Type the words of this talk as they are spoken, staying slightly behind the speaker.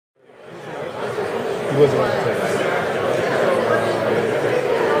He wasn't on the plane.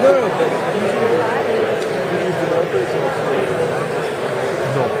 No, no, but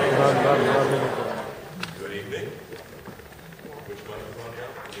not. Good evening. Which microphone now?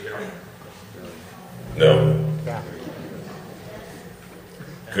 Can you hear me? No. Yeah.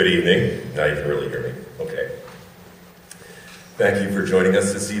 Good evening. Now you can really hear me. Okay. Thank you for joining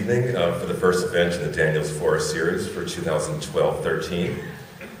us this evening for the first event in the Daniels Fora series for 2012-13.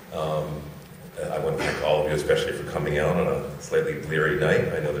 I want to thank all of you, especially for coming out on a slightly bleary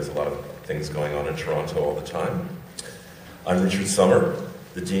night. I know there's a lot of things going on in Toronto all the time. I'm Richard Sommer,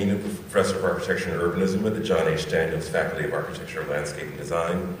 the Dean and Professor of Architecture and Urbanism at the John H. Daniels Faculty of Architecture, Landscape and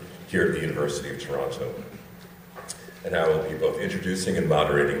Design here at the University of Toronto. And I will be both introducing and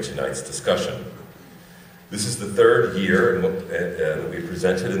moderating tonight's discussion. This is the third year that we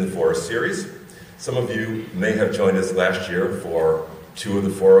presented in the Fora series. Some of you may have joined us last year for two of the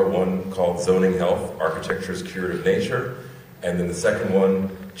Fora, one called Zoning Health, Architecture's Curative Nature, and then the second one,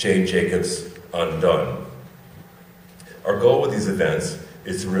 Jane Jacobs' Undone. Our goal with these events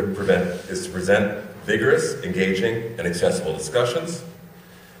is to present vigorous, engaging, and accessible discussions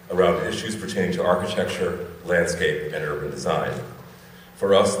around issues pertaining to architecture, landscape, and urban design.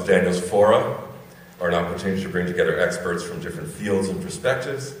 For us, the Daniels Fora are an opportunity to bring together experts from different fields and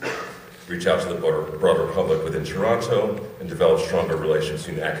perspectives, reach out to the broader public within Toronto, and develop stronger relations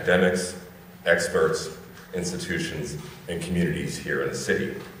between academics, experts, institutions, and communities here in the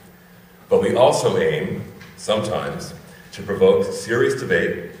city. But we also aim, sometimes, to provoke serious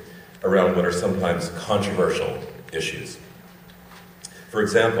debate around what are sometimes controversial issues. For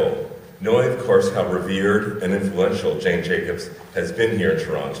example, knowing, of course, how revered and influential Jane Jacobs has been here in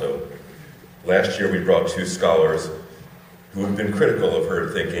Toronto, last year we brought two scholars who have been critical of her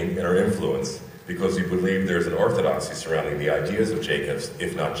thinking and her influence because we believe there's an orthodoxy surrounding the ideas of Jacobs,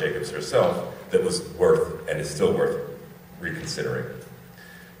 if not Jacobs herself, that was worth and is still worth reconsidering.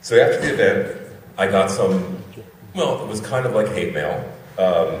 So after the event, I got some, well, it was kind of like hate mail.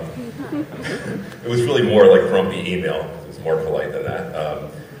 It was really more like grumpy email. It was more polite than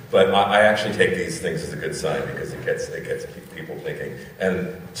that. But I actually take these things as a good sign because it gets people thinking.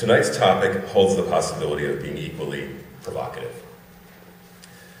 And tonight's topic holds the possibility of being equally provocative.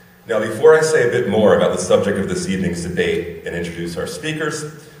 Now, before I say a bit more about the subject of this evening's debate and introduce our speakers,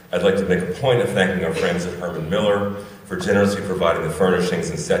 I'd like to make a point of thanking our friends at Herman Miller for generously providing the furnishings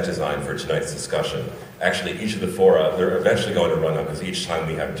and set design for tonight's discussion. Actually, each of the fora, they're eventually going to run out because each time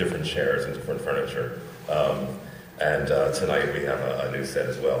we have different chairs and different furniture. And tonight we have a new set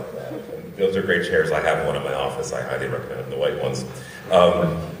as well. Those are great chairs. I have one in my office. I highly recommend them, the white ones.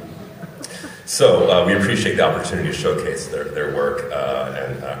 So we appreciate the opportunity to showcase their work,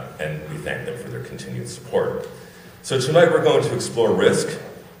 and we thank them for their continued support. So tonight we're going to explore risk,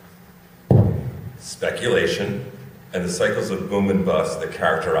 speculation, and the cycles of boom and bust that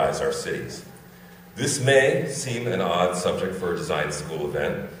characterize our cities. This may seem an odd subject for a design school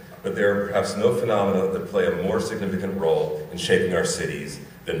event, but there are perhaps no phenomena that play a more significant role in shaping our cities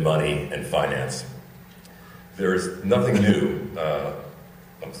than money and finance. There is nothing new.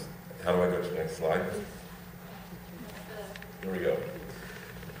 How do I go to the next slide? Here we go.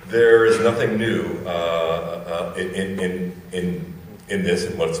 There is nothing new in this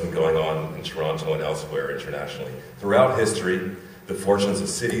and what's been going on in Toronto and elsewhere internationally. Throughout history, the fortunes of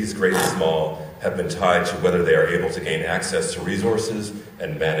cities, great and small, have been tied to whether they are able to gain access to resources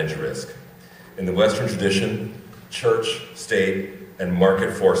and manage risk. In the Western tradition, church, state, and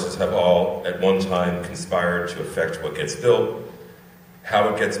market forces have all at one time conspired to affect what gets built, how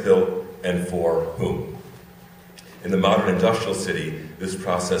it gets built, and for whom. In the modern industrial city, this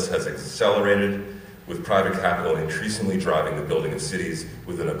process has accelerated, with private capital increasingly driving the building of cities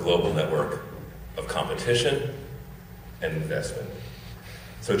within a global network of competition and investment.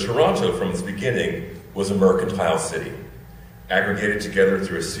 So Toronto, from its beginning, was a mercantile city, aggregated together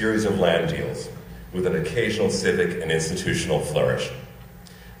through a series of land deals, with an occasional civic and institutional flourish.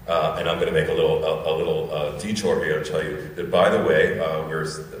 And I'm going to make a little detour here and tell you that, by the way,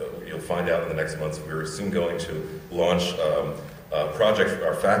 you'll find out in the next months, we're soon going to launch a project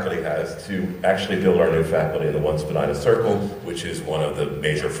our faculty has to actually build our new faculty in the One Spadina Circle, which is one of the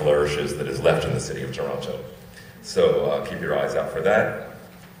major flourishes that is left in the city of Toronto. So keep your eyes out for that.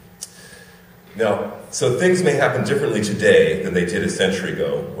 Now, so things may happen differently today than they did a century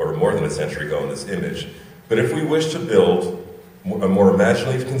ago, or more than a century ago in this image. But if we wish to build a more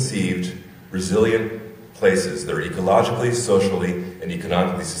imaginatively conceived, resilient places that are ecologically, socially, and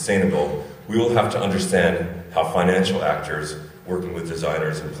economically sustainable, we will have to understand how financial actors, working with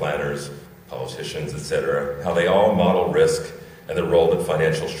designers and planners, politicians, etc., how they all model risk and the role that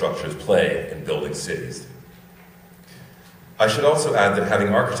financial structures play in building cities. I should also add that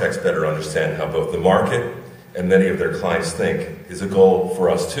having architects better understand how both the market and many of their clients think is a goal for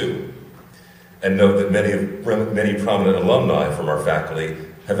us too. And note that many prominent alumni from our faculty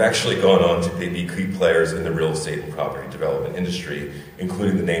have actually gone on to be key players in the real estate and property development industry,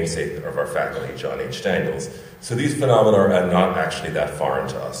 including the namesake of our faculty, John H. Daniels. So these phenomena are not actually that foreign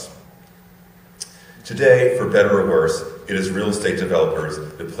to us. Today, for better or worse, it is real estate developers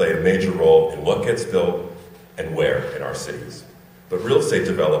that play a major role in what gets built and where in our cities. But real estate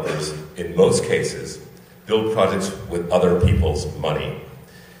developers, in most cases, build projects with other people's money,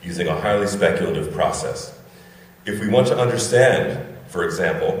 using a highly speculative process. If we want to understand, for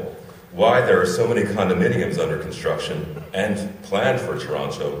example, why there are so many condominiums under construction and planned for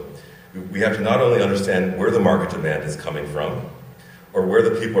Toronto, we have to not only understand where the market demand is coming from, or where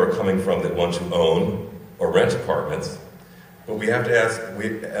the people are coming from that want to own or rent apartments, but we have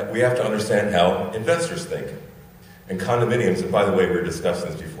to understand how investors think. And condominiums, and by the way, we were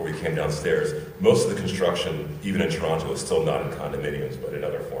discussing this before we came downstairs, most of the construction, even in Toronto, is still not in condominiums, but in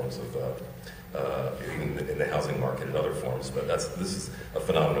other forms of, even in the housing market, in other forms, but this is a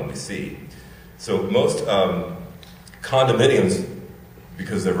phenomenon we see. So most condominiums,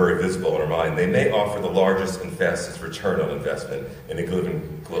 because they're very visible in our mind, they may offer the largest and fastest return on investment in a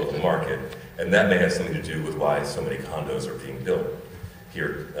given global market, and that may have something to do with why so many condos are being built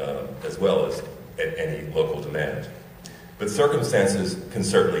here, as well as any local demand. But circumstances can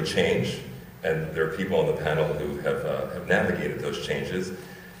certainly change, and there are people on the panel who have navigated those changes,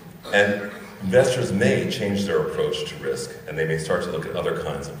 and investors may change their approach to risk, and they may start to look at other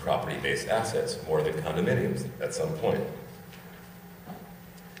kinds of property-based assets, more than condominiums, at some point.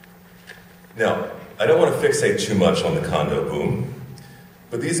 Now, I don't want to fixate too much on the condo boom,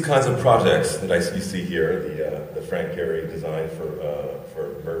 but these kinds of projects that you see here, the Frank Gehry design for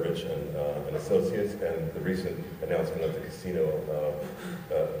Burbage and Associates, and the recent announcement of the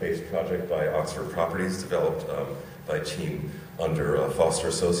casino-based project by Oxford Properties, developed by a team under Foster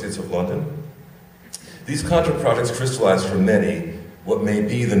Associates of London. These condo projects crystallize for many what may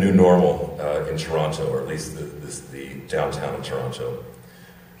be the new normal in Toronto, or at least the downtown of Toronto.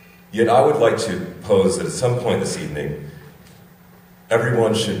 Yet I would like to pose that at some point this evening,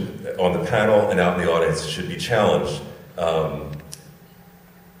 everyone should, on the panel and out in the audience, should be challenged to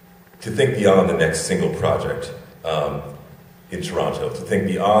think beyond the next single project in Toronto, to think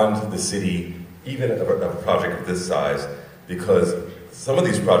beyond the city, even of a project of this size, because some of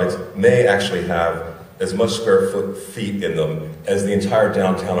these projects may actually have as much square feet in them as the entire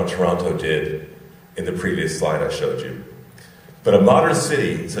downtown of Toronto did in the previous slide I showed you. But a modern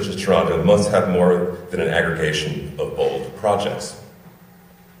city such as Toronto must have more than an aggregation of bold projects.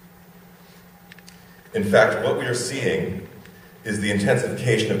 In fact, what we are seeing is the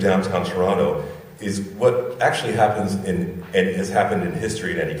intensification of downtown Toronto is what actually happens and has happened in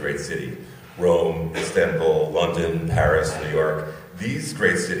history in any great city. Rome, Istanbul, London, Paris, New York. These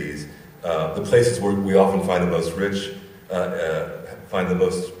great cities, the places where we often find the most rich,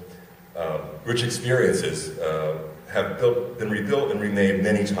 rich experiences, have been rebuilt and remade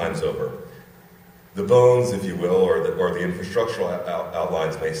many times over. The bones, if you will, or the infrastructural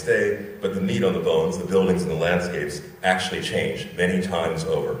outlines may stay, but the meat on the bones, the buildings and the landscapes, actually change many times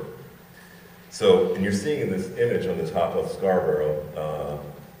over. So, and you're seeing in this image on the top of Scarborough,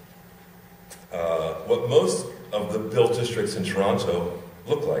 what most of the built districts in Toronto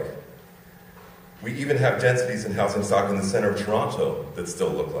look like. We even have densities in housing stock in the center of Toronto that still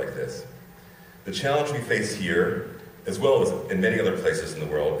look like this. The challenge we face here, as well as in many other places in the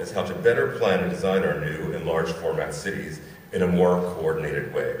world, is how to better plan and design our new and large format cities in a more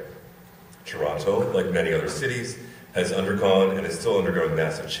coordinated way. Toronto, like many other cities, has undergone and is still undergoing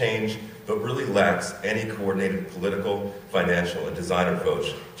massive change, but really lacks any coordinated political, financial, and design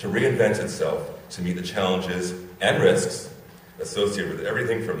approach to reinvent itself to meet the challenges and risks associated with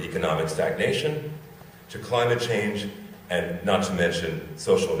everything from economic stagnation to climate change, and not to mention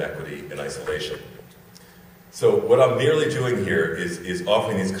social inequity and isolation. So what I'm merely doing here is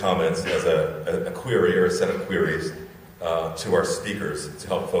offering these comments as a query or a set of queries to our speakers to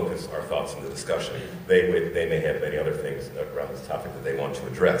help focus our thoughts in the discussion. They may have many other things around this topic that they want to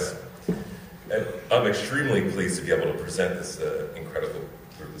address. And I'm extremely pleased to be able to present this incredible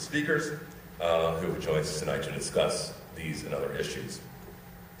group of speakers who have joined us tonight to discuss these and other issues.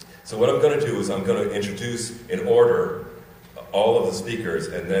 So what I'm going to do is I'm going to introduce in order all of the speakers,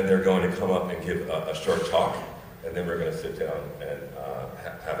 and then they're going to come up and give a short talk, and then we're going to sit down and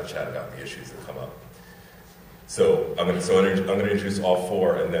have a chat about the issues that come up. So I'm going to introduce all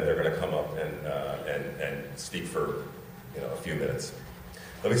four, and then they're going to come up and speak for a few minutes.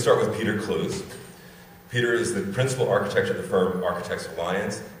 Let me start with Peter Clues. Peter is the principal architect at the firm Architects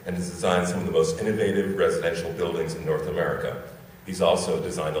Alliance and has designed some of the most innovative residential buildings in North America. He's also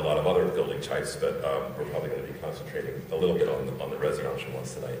designed a lot of other building types, but we're probably going to be concentrating a little bit on the residential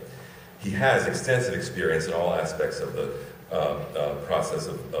ones tonight. He has extensive experience in all aspects of the process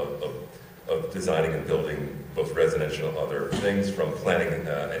of designing and building both residential and other things, from planning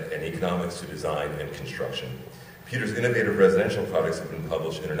and economics to design and construction. Peter's innovative residential projects have been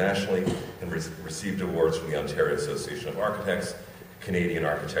published internationally and received awards from the Ontario Association of Architects, Canadian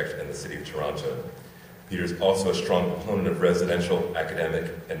Architect, and the City of Toronto. Peter is also a strong proponent of residential,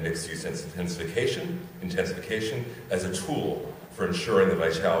 academic, and mixed-use intensification as a tool for ensuring the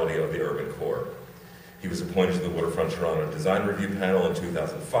vitality of the urban core. He was appointed to the Waterfront Toronto Design Review Panel in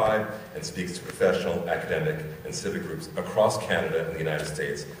 2005 and speaks to professional, academic, and civic groups across Canada and the United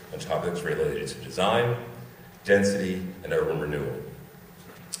States on topics related to design, density, and urban renewal.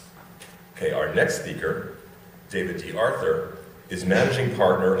 Okay, our next speaker, David D. Arthur, is managing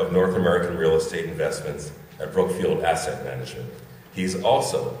partner of North American Real Estate Investments at Brookfield Asset Management. He's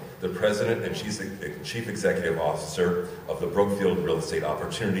also the president and chief executive officer of the Brookfield Real Estate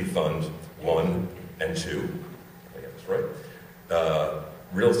Opportunity Fund 1 and 2. I got this right.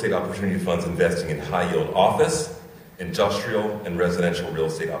 Real estate opportunity funds investing in high-yield office, industrial, and residential real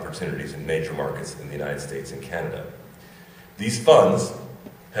estate opportunities in major markets in the United States and Canada. These funds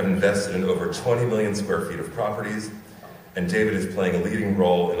have invested in over 20 million square feet of properties, and David is playing a leading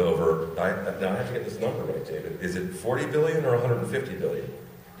role in over, now I have to get this number right, David. Is it 40 billion or 150 billion?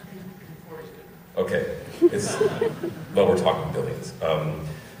 Okay, well, we're talking billions.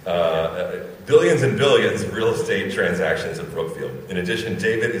 Billions and billions of real estate transactions at Brookfield. In addition,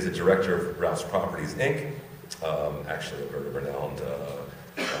 David is a director of Rouse Properties, Inc., actually a very renowned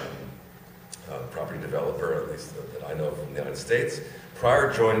property developer, at least that I know from the United States.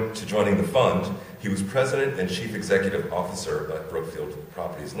 Prior to joining the fund, he was president and chief executive officer at Brookfield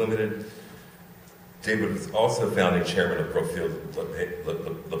Properties Limited. David was also founding chairman of Brookfield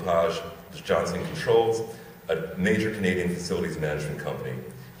Lepage Johnson Controls, a major Canadian facilities management company.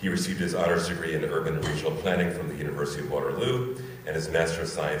 He received his honors degree in urban and regional planning from the University of Waterloo and his Master of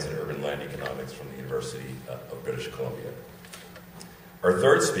Science in urban land economics from the University of British Columbia. Our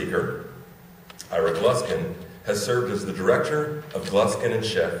third speaker, Ira Gluskin, has served as the director of Gluskin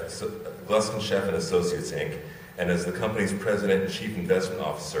Sheff and Associates, Inc., and as the company's president and chief investment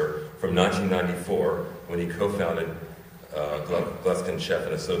officer from 1994, when he co-founded Gluskin Sheff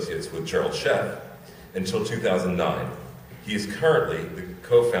and Associates with Gerald Sheff, until 2009. He is currently the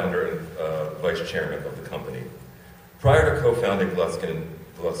co-founder and vice chairman of the company. Prior to co-founding Gluskin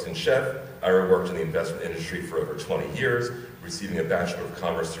Sheff, Ira worked in the investment industry for over 20 years, receiving a Bachelor of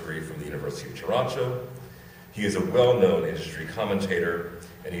Commerce degree from the University of Toronto. He is a well-known industry commentator,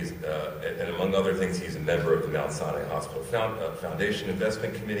 and and among other things, he's a member of the Mount Sinai Hospital Foundation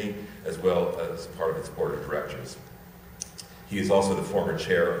Investment Committee, as well as part of its board of directors. He is also the former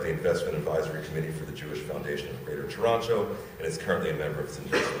chair of the Investment Advisory Committee for the Jewish Foundation of Greater Toronto, and is currently a member of its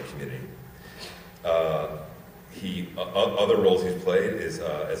investment committee. Other roles he's played is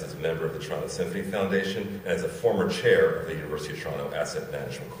as a member of the Toronto Symphony Foundation and as a former chair of the University of Toronto Asset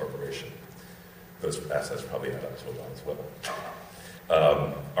Management Corporation. Those assets probably add up to a lot as well.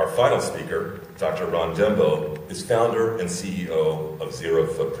 Our final speaker, Dr. Ron Dembo, is founder and CEO of Zero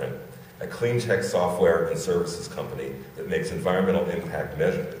Footprint, a clean tech software and services company that makes environmental impact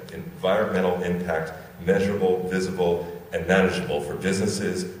measurable, visible, and manageable for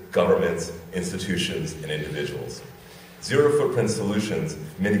businesses, governments, institutions, and individuals. Zero Footprint solutions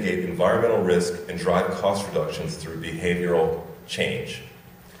mitigate environmental risk and drive cost reductions through behavioral change.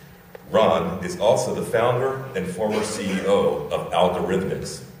 Ron is also the founder and former CEO of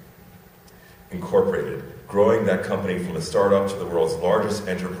Algorithmics Incorporated, growing that company from a startup to the world's largest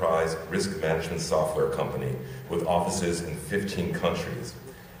enterprise risk management software company with offices in 15 countries.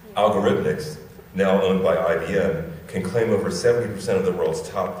 Algorithmics, now owned by IBM, can claim over 70% of the world's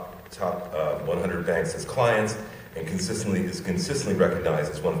top 100 banks as clients and is consistently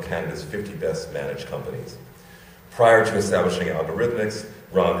recognized as one of Canada's 50 best managed companies. Prior to establishing Algorithmics,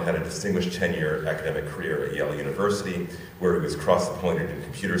 Ron had a distinguished 10-year academic career at Yale University, where he was cross-appointed in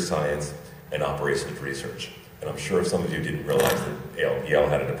computer science and operations research. And I'm sure some of you didn't realize that Yale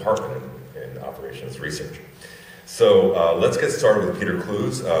had a department in operations research. So let's get started with Peter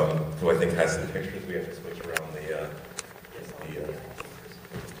Clues, who I think has some pictures. We have to switch around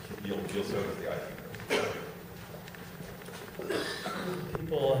you'll show us the IP.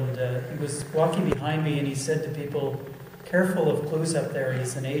 People, and he was walking behind me and he said to people, "Careful of Clues up there,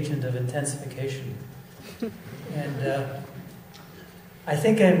 he's an agent of intensification." And I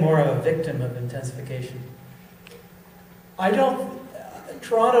think I'm more of a victim of intensification.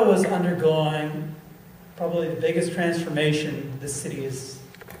 Toronto was undergoing probably the biggest transformation this city has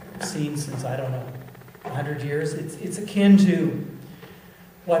seen since, I don't know, 100 years. It's akin to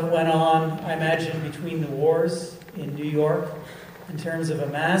what went on, I imagine, between the wars in New York in terms of a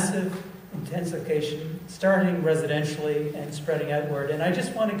massive intensification, starting residentially and spreading outward. And I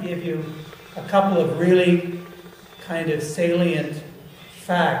just want to give you a couple of really kind of salient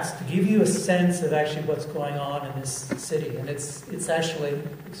facts to give you a sense of actually what's going on in this city. And it's actually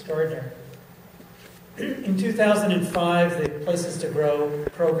extraordinary. In 2005, the Places to Grow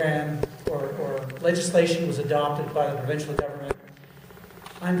program or legislation was adopted by the provincial government.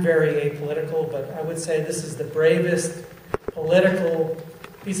 I'm very apolitical, but I would say this is the bravest political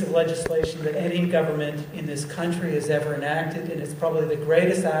piece of legislation that any government in this country has ever enacted, and it's probably the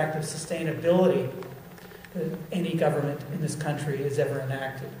greatest act of sustainability that any government in this country has ever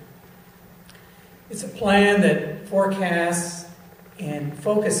enacted. It's a plan that forecasts and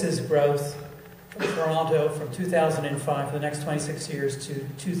focuses growth from Toronto from 2005 for the next 26 years to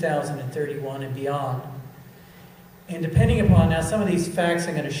 2031 and beyond. And depending upon, now some of these facts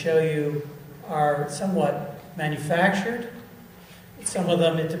I'm going to show you are somewhat manufactured. Some of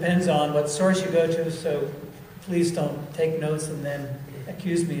them, it depends on what source you go to, so please don't take notes and then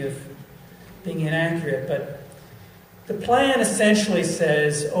accuse me of being inaccurate. But the plan essentially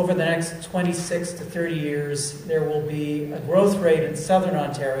says over the next 26 to 30 years, there will be a growth rate in southern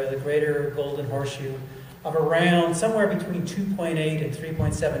Ontario, the greater Golden Horseshoe, of around somewhere between 2.8 and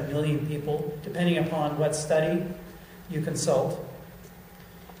 3.7 million people, depending upon what study you consult.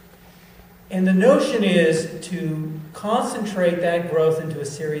 And the notion is to concentrate that growth into a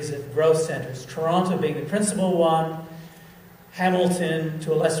series of growth centers, Toronto being the principal one, Hamilton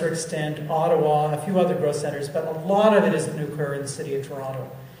to a lesser extent, Ottawa, a few other growth centers, but a lot of it is going to occur in the city of Toronto.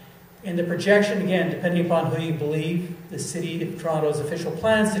 And the projection, again, depending upon who you believe, the city of Toronto's official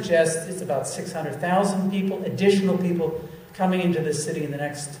plan suggests it's about 600,000 people, additional people coming into the city in the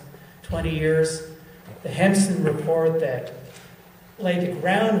next 20 years. The Hemson report that laid the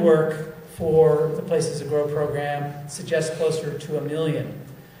groundwork for the Places to Grow program suggests closer to 1 million.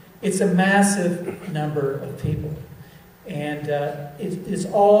 It's a massive number of people. And it's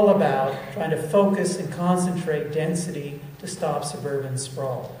all about trying to focus and concentrate density to stop suburban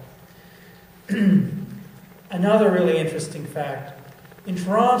sprawl. Another really interesting fact. In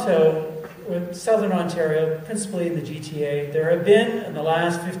Toronto, or Southern Ontario, principally in the GTA, there have been, in the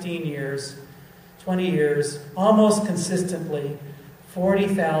last 15 years, 20 years, almost consistently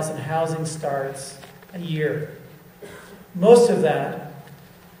 40,000 housing starts a year. Most of that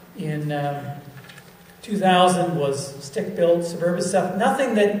in 2000 was stick-built suburban stuff.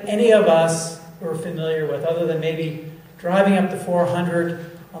 Nothing that any of us were familiar with, other than maybe driving up the 400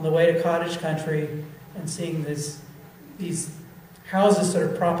 on the way to cottage country and seeing these houses sort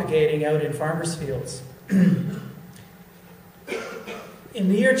of propagating out in farmers' fields. In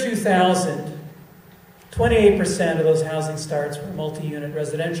the year 2000, 28% of those housing starts were multi-unit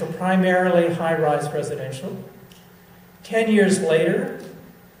residential, primarily high-rise residential. 10 years later,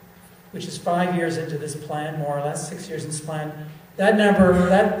 which is 5 years into this plan, more or less, 6 years in this plan, that number,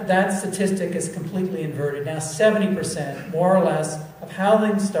 that statistic is completely inverted. Now 70%, more or less, of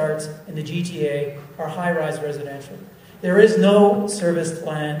housing starts in the GTA are high-rise residential. There is no serviced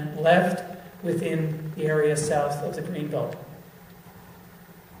land left within the area south of the Greenbelt.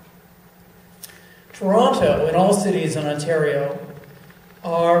 Toronto and all cities in Ontario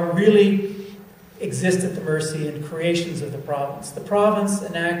really exist at the mercy and creations of the province. The province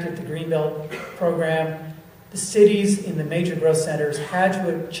enacted the Greenbelt program. The cities in the major growth centers had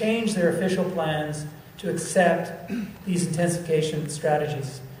to change their official plans to accept these intensification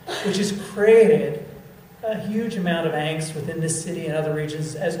strategies, which has created a huge amount of angst within this city and other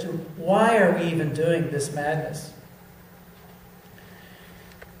regions as to why are we even doing this madness.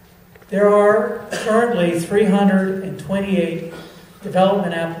 There are currently 328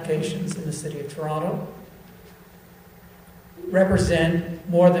 development applications in the city of Toronto, represent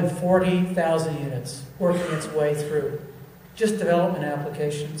more than 40,000 units working its way through, just development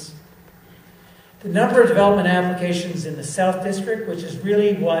applications. The number of development applications in the South District, which is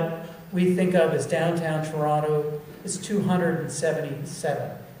really what we think of as downtown Toronto, is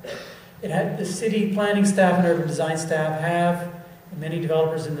 277. The city planning staff and urban design staff have, and many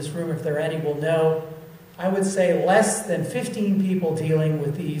developers in this room, if there are any, will know, I would say less than 15 people dealing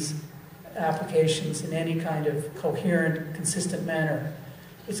with these applications in any kind of coherent, consistent manner.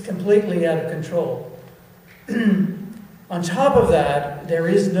 It's completely out of control. On top of that, there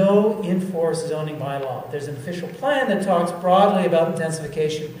is no in-force zoning bylaw. There's an official plan that talks broadly about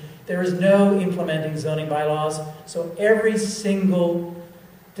intensification. There is no implementing zoning bylaws, so every single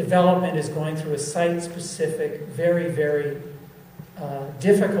development is going through a site-specific, very, very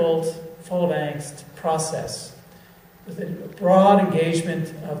difficult, full of angst process with a broad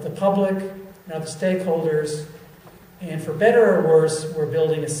engagement of the public and other stakeholders, and for better or worse, we're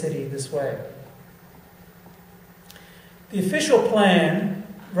building a city this way. The official plan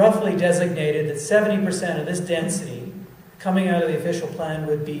roughly designated that 70% of this density coming out of the official plan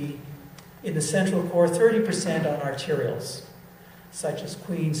would be in the central core, 30% on arterials, such as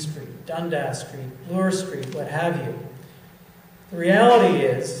Queen Street, Dundas Street, Bloor Street, what have you. The reality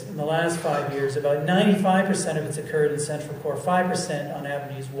is, in the last 5 years, about 95% of it's occurred in central core, 5% on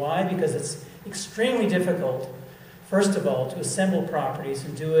avenues. Why? Because it's extremely difficult, first of all, to assemble properties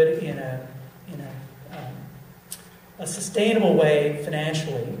and do it in a sustainable way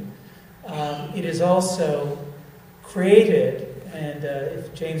financially. It is also created, and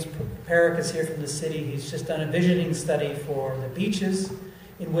if James Perrick is here from the city, he's just done a visioning study for the beaches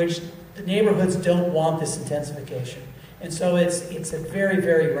in which the neighborhoods don't want this intensification. And so it's a very,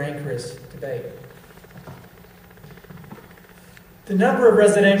 very rancorous debate. The number of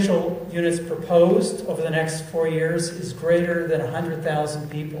residential units proposed over the next 4 years is greater than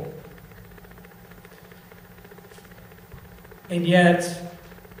 100,000 people. And yet,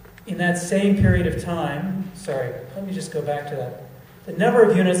 in that same period of time, sorry, let me just go back to that. The number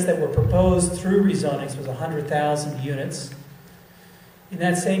of units that were proposed through rezonings was 100,000 units. In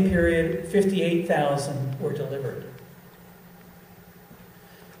that same period, 58,000 were delivered.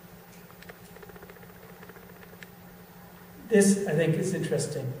 This, I think, is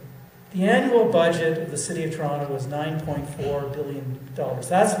interesting. The annual budget of the City of Toronto was $9.4 billion.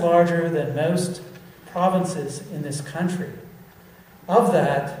 That's larger than most provinces in this country. Of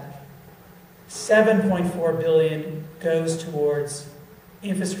that, $7.4 billion goes towards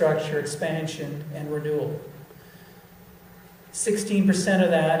infrastructure expansion and renewal. 16% of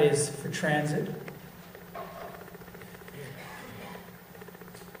that is for transit.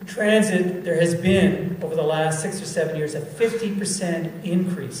 Transit, there has been, over the last 6 or 7 years, a 50%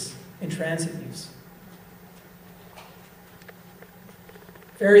 increase in transit use.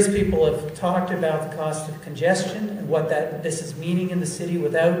 Various people have talked about the cost of congestion and what this is meaning in the city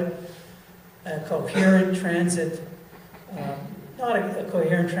without a coherent transit, not a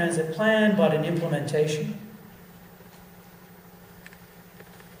coherent transit plan, but an implementation.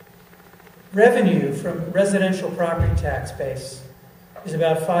 Revenue from residential property tax base is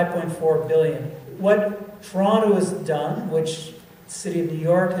about $5.4 billion. What Toronto has done, which the City of New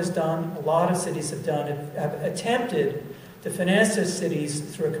York has done, a lot of cities have done, have attempted to finance their cities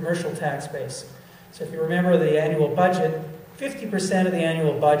through a commercial tax base. So if you remember the annual budget, 50% of the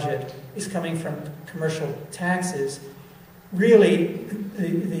annual budget is coming from commercial taxes. Really,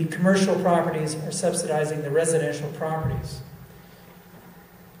 the commercial properties are subsidizing the residential properties.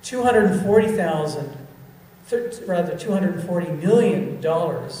 $240 million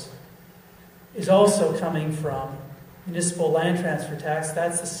is also coming from municipal land transfer tax.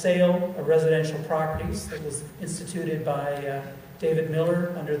 That's the sale of residential properties that was instituted by David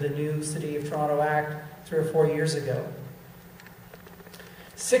Miller under the new City of Toronto Act 3 or 4 years ago.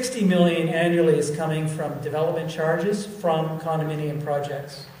 $60 million annually is coming from development charges from condominium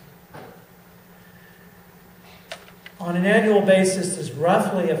projects. On an annual basis, there's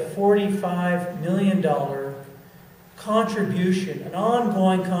roughly a $45 million contribution, an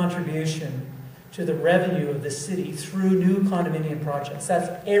ongoing contribution to the revenue of the city through new condominium projects. That's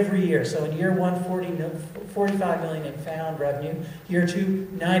every year. So in year one, $45 million in found revenue. Year two,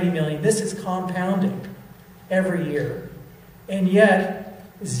 $90 million. This is compounding every year. And yet,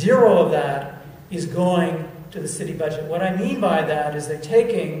 zero of that is going to the city budget. What I mean by that is they're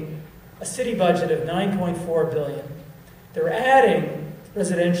taking a city budget of $9.4 billion. They're adding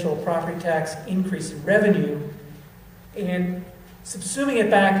residential property tax increase in revenue and subsuming it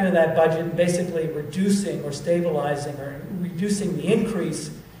back into that budget and basically reducing or stabilizing or reducing the increase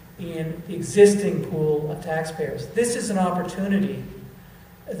in the existing pool of taxpayers. This is an opportunity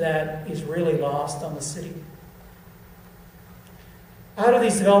that is really lost on the city. Out of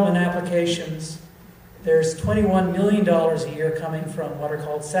these development applications, there's $21 million a year coming from what are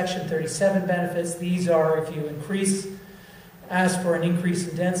called Section 37 benefits. These are if you ask for an increase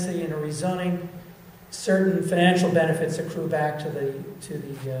in density and a rezoning, certain financial benefits accrue back to the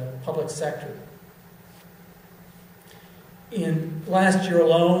public sector. In last year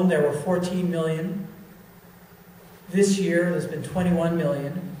alone, there were 14 million. This year, there's been 21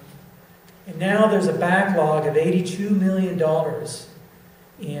 million. And now there's a backlog of $82 million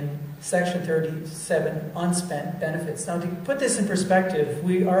in Section 37 unspent benefits. Now, to put this in perspective,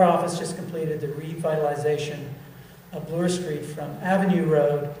 our office just completed the revitalization of Bloor Street from Avenue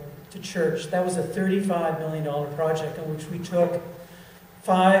Road to Church. That was a $35 million project in which we took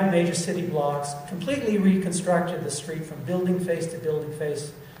 5 major city blocks, completely reconstructed the street from building face to building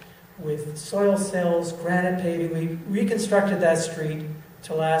face with soil cells, granite paving. We reconstructed that street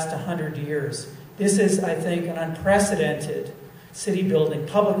to last 100 years. This is, I think, an unprecedented city building,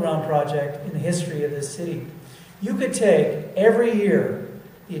 public realm project in the history of this city. You could take every year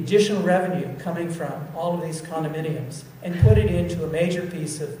the additional revenue coming from all of these condominiums and put it into a major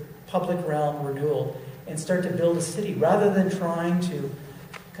piece of public realm renewal and start to build a city rather than trying to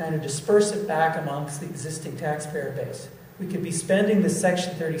kind of disperse it back amongst the existing taxpayer base. We could be spending the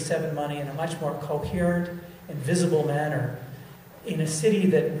Section 37 money in a much more coherent and visible manner in a city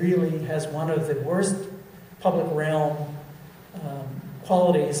that really has one of the worst public realm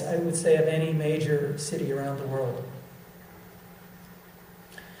qualities, I would say, of any major city around the world.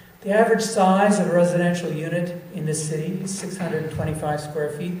 The average size of a residential unit in this city is 625 square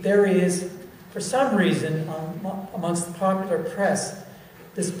feet. There is, for some reason, amongst the popular press,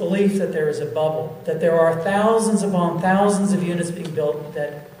 this belief that there is a bubble, that there are thousands upon thousands of units being built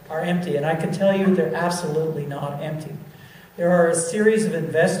that are empty. And I can tell you they're absolutely not empty. There are a series of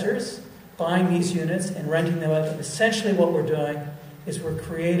investors buying these units and renting them out. And essentially what we're doing is we're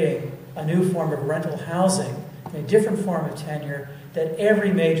creating a new form of rental housing, a different form of tenure that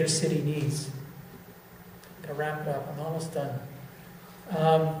every major city needs. I'm going to wrap it up. I'm almost done.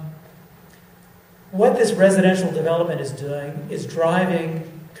 What this residential development is doing is driving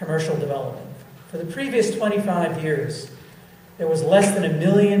commercial development. For the previous 25 years, there was less than 1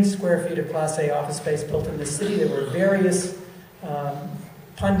 million square feet of Class A office space built in the city. There were various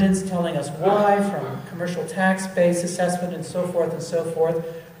pundits telling us why, from commercial tax base assessment and so forth,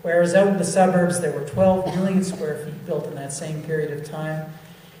 whereas out in the suburbs there were 12 million square feet built in that same period of time.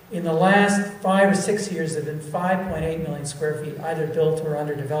 In the last 5 or 6 years, there have been 5.8 million square feet either built or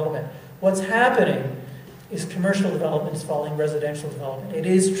under development. What's happening is commercial development is following residential development. It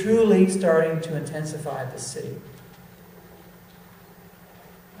is truly starting to intensify this city.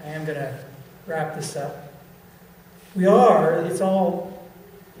 I am going to wrap this up. We're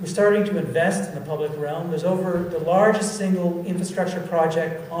starting to invest in the public realm. There's the largest single infrastructure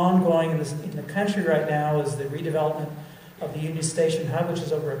project ongoing in the country right now is the redevelopment of the Union Station Hub, which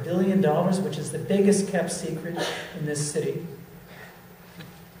is over $1 billion, which is the biggest kept secret in this city.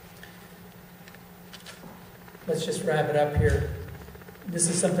 Let's just wrap it up here. This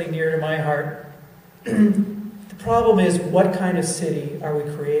is something near to my heart. The problem is, what kind of city are we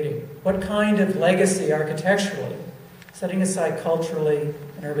creating? What kind of legacy architecturally, setting aside culturally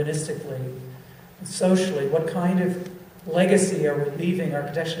and urbanistically and socially, what kind of legacy are we leaving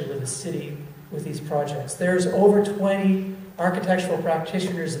architecturally with the city with these projects? There's over 20 architectural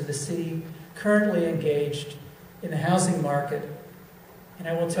practitioners in the city currently engaged in the housing market, and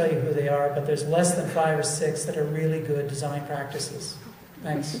I won't tell you who they are, but there's less than 5 or 6 that are really good design practices.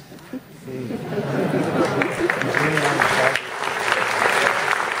 Thanks. It's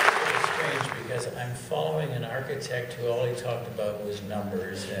strange because I'm following an architect who all he talked about was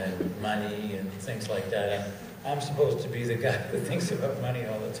numbers and money and things like that. And I'm supposed to be the guy who thinks about money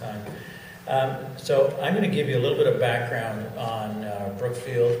all the time. So I'm going to give you a little bit of background on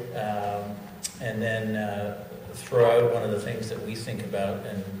Brookfield and then throw out one of the things that we think about,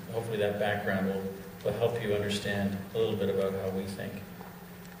 and hopefully that background will help you understand a little bit about how we think.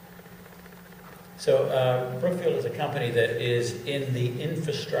 So Brookfield is a company that is in the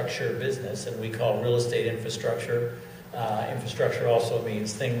infrastructure business, and we call real estate infrastructure. Infrastructure also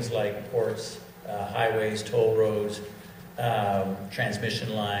means things like ports, highways, toll roads,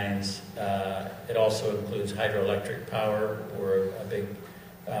 transmission lines. It also includes hydroelectric power. We're a big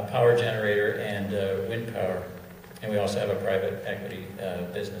power generator, and wind power. And we also have a private equity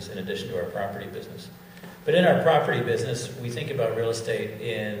business in addition to our property business. But in our property business, we think about real estate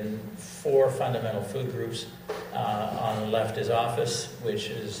in 4 fundamental food groups. On the left is office, which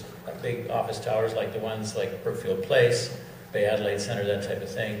is big office towers like the ones like Brookfield Place, Bay Adelaide Centre, that type of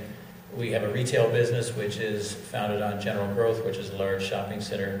thing. We have a retail business, which is founded on General Growth, which is a large shopping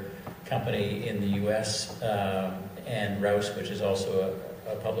center company in the U.S., and Rouse, which is also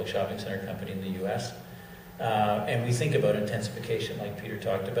a public shopping center company in the U.S. And we think about intensification, like Peter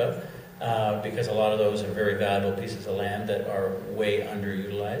talked about, because a lot of those are very valuable pieces of land that are way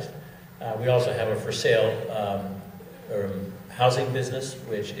underutilized. We also have a for sale housing business,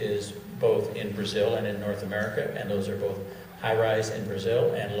 which is both in Brazil and in North America, and those are both high-rise in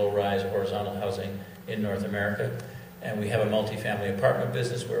Brazil and low-rise horizontal housing in North America. And we have a multifamily apartment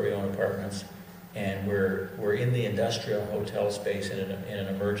business where we own apartments. And we're in the industrial hotel space in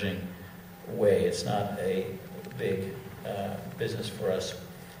an emerging way. It's not a big business for us.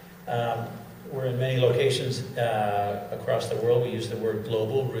 We're in many locations across the world. We use the word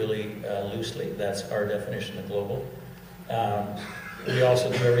global really loosely. That's our definition of global. We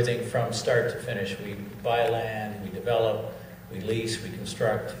also do everything from start to finish. We buy land, we develop, we lease, we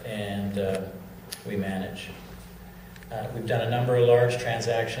construct, and we manage. We've done a number of large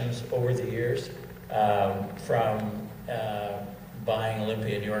transactions over the years, from buying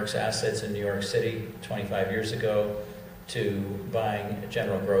Olympia New York's assets in New York City 25 years ago to buying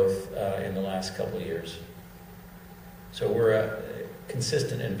General Growth in the last couple of years. So we're a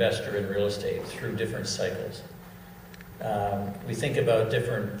consistent investor in real estate through different cycles. We think about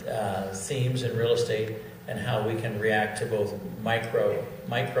different themes in real estate and how we can react to both micro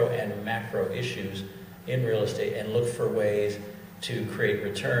and macro issues in real estate and look for ways to create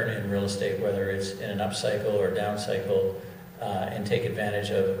return in real estate, whether it's in an upcycle or down cycle, and take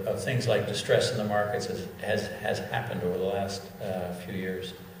advantage of things like distress in the markets has happened over the last few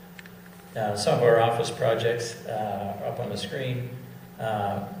years. Some of our office projects up on the screen,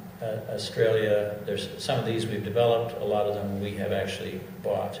 Australia, there's some of these we've developed, a lot of them we have actually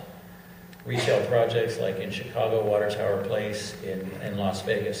bought. Retail projects like in Chicago, Water Tower Place, in Las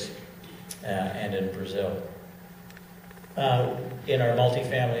Vegas, and in Brazil. In our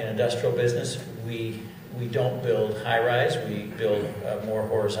multifamily and industrial business, we don't build high-rise, we build more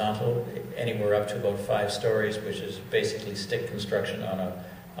horizontal, anywhere up to about 5 stories, which is basically stick construction on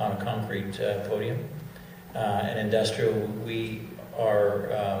a concrete podium. And industrial, we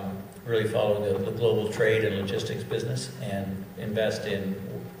are really following the global trade and logistics business and invest in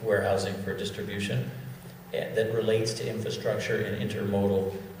warehousing for distribution that relates to infrastructure and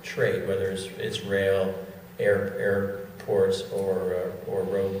intermodal trade, whether it's rail, airports, or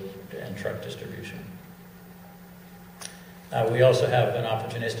road and truck distribution. We also have an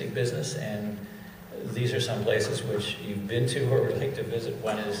opportunistic business, and these are some places which you've been to or would like to visit.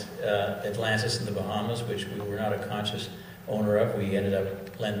 One is Atlantis in the Bahamas, which we were not a conscious owner of. We ended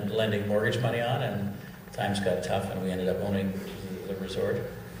up lending mortgage money on, and times got tough, and we ended up owning the resort.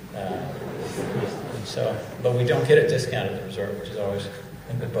 But we don't get a discount at the resort, which has always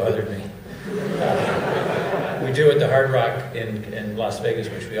bothered me. We do at the Hard Rock in Las Vegas,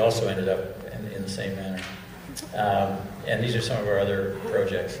 which we also ended up in the same manner. And these are some of our other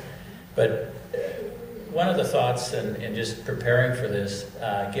projects. But one of the thoughts in just preparing for this,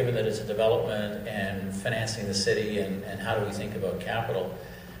 given that it's a development and financing the city and how do we think about capital,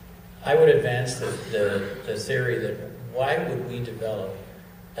 I would advance the theory that why would we develop?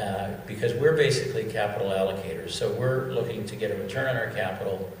 Because we're basically capital allocators. So we're looking to get a return on our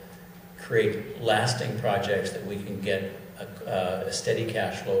capital, create lasting projects that we can get a steady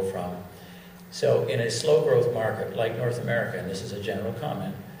cash flow from. So in a slow growth market like North America, and this is a general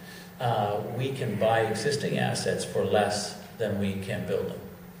comment, we can buy existing assets for less than we can build them.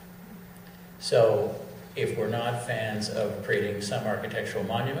 So if we're not fans of creating some architectural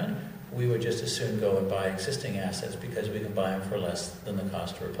monument, we would just as soon go and buy existing assets because we can buy them for less than the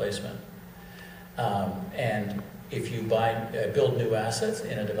cost of replacement. And if you build new assets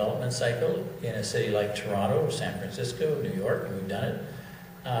in a development cycle in a city like Toronto or San Francisco, New York, and we've done it,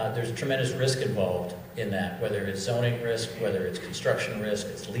 there's tremendous risk involved in that, whether it's zoning risk, whether it's construction risk,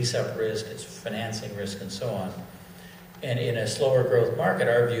 it's lease-up risk, it's financing risk, and so on. And in a slower growth market,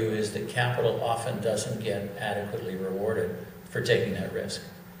 our view is that capital often doesn't get adequately rewarded for taking that risk.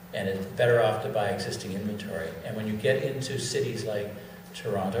 And it's better off to buy existing inventory. And when you get into cities like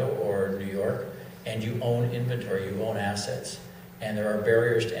Toronto or New York, and you own inventory, you own assets, and there are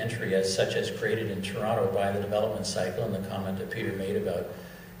barriers to entry such as created in Toronto by the development cycle and the comment that Peter made about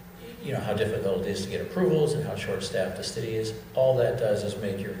how difficult it is to get approvals and how short-staffed the city is. All that does is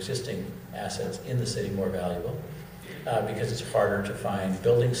make your existing assets in the city more valuable because it's harder to find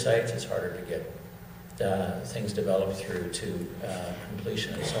building sites, it's harder to get things developed through to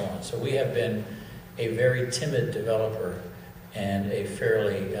completion and so on. So we have been a very timid developer and a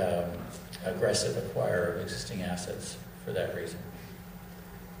fairly aggressive acquirer of existing assets for that reason.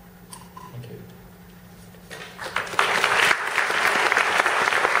 Thank you.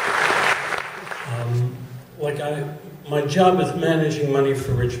 My job is managing money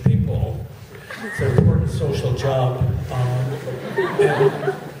for rich people. It's an important social job.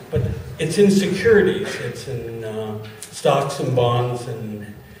 But it's in securities. It's in stocks and bonds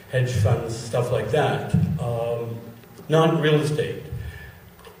and hedge funds, stuff like that. Not real estate.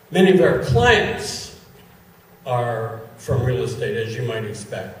 Many of our clients are from real estate, as you might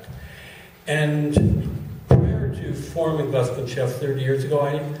expect. And prior to forming Buskin Chef 30 years ago,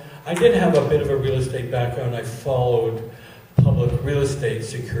 I did have a bit of a real estate background. I followed public real estate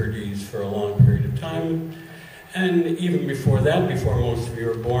securities for a long period of time. And even before that, before most of you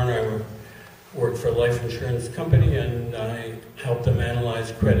were born, I worked for a life insurance company, and I helped them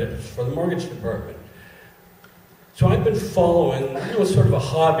analyze credits for the mortgage department. So I've been following, it was sort of a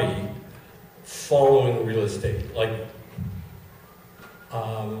hobby, following real estate. Like,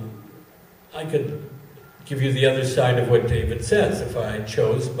 I could give you the other side of what David says if I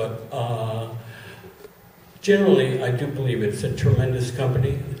chose, but generally I do believe it's a tremendous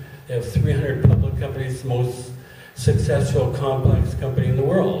company. They have 300 public companies, the most successful complex company in the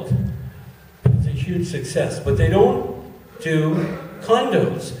world. It's a huge success, but they don't do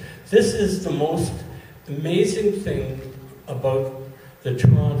condos. This is the most amazing thing about the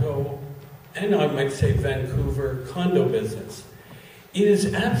Toronto, and I might say Vancouver, condo business. It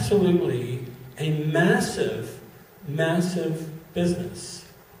is absolutely a massive, massive business.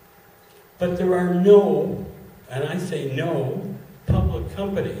 But there are no, and I say no, public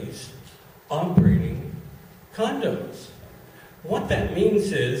companies operating condos. What that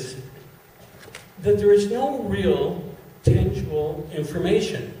means is that there is no real tangible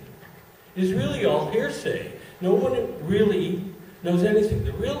information. It is really all hearsay. No one really knows anything.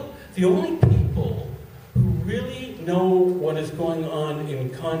 The only people who really know what is going on in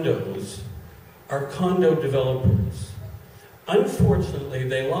condos are condo developers. Unfortunately,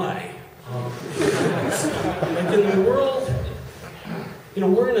 they lie. Like in the world,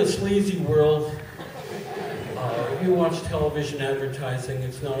 we're in a sleazy world. You watch television advertising,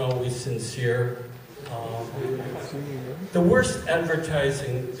 it's not always sincere. The worst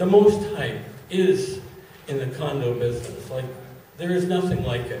advertising, the most hype, is in the condo business. Like, there is nothing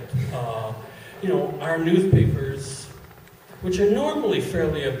like it. Our newspapers, which are normally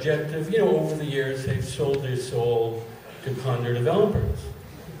fairly objective, over the years they've sold their soul to condo developers.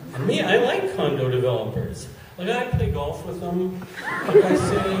 And me, I like condo developers. Like, I play golf with them. Like I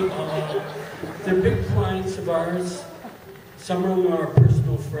say, they're big clients of ours. Some of them are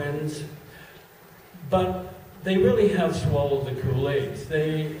personal friends. But they really have swallowed the Kool-Aid.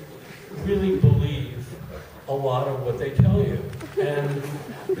 They really believe a lot of what they tell you. And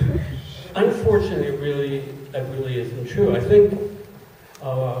unfortunately, that really isn't true. I think,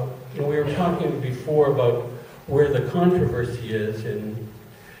 we were talking before about where the controversy is in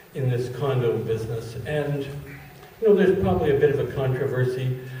this condo business. And, there's probably a bit of a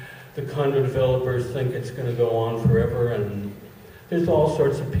controversy. The condo developers think it's going to go on forever, and there's all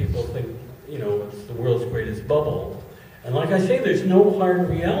sorts of people think, it's the world's greatest bubble. And like I say, there's no hard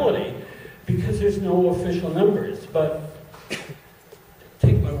reality because there's no official numbers. But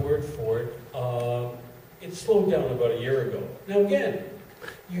take my word for it, it slowed down about a year ago. Now again,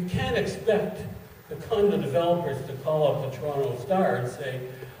 you can't expect the condo developers to call up the Toronto Star and say,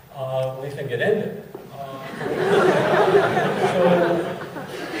 we think it ended.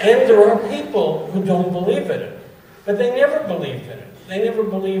 And there are people who don't believe in it, but they never believed in it. They never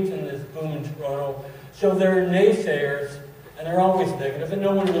believed in this boom in Toronto, so they're naysayers, and they're always negative, and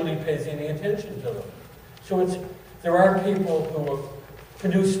no one really pays any attention to them. So there are people who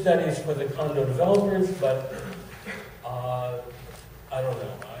produce studies for the condo developers, but I don't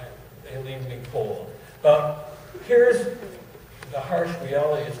know, they leave me cold. But here's the harsh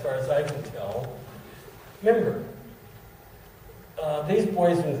reality as far as I can tell. Remember, these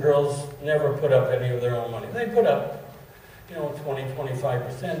boys and girls never put up any of their own money. They put up 20,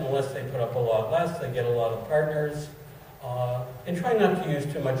 25%, unless they put up a lot less. They get a lot of partners, and try not to use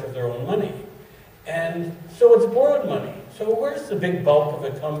too much of their own money. And so it's borrowed money. So where's the big bulk of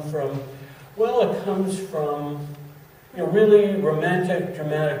it come from? Well, it comes from really romantic,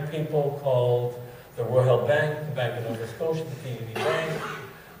 dramatic people called the Royal Bank, the Bank of Nova Scotia, the TD Bank,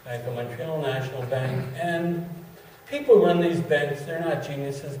 Bank of Montreal, National Bank, and people who run these banks, they're not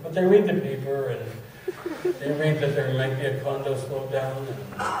geniuses, but they read the paper and they read that there might be a condo slowdown,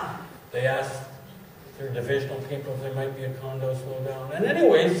 and they ask their divisional people if there might be a condo slowdown. And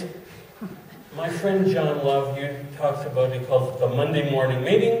anyways, my friend John Love, he talks about, he calls it the Monday morning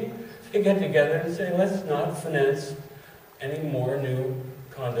meeting. They get together and say, let's not finance any more new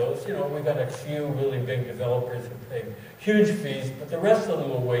condos. We got a few really big developers who pay huge fees, but the rest of them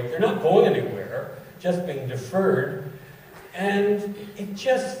will wait. They're not going anywhere, just being deferred. And it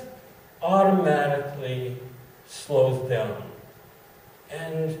just automatically slows down.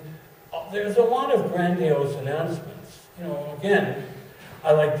 And there's a lot of grandiose announcements. Again,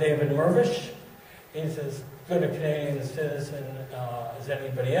 I like David Mervish. he's as good a Canadian citizen as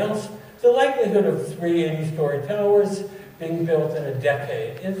anybody else. The likelihood of 3 80-story towers being built in a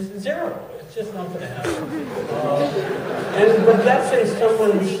decade is 0. It's just not going to happen. But that's in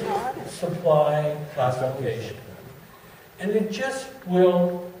someone's supply classification. And it just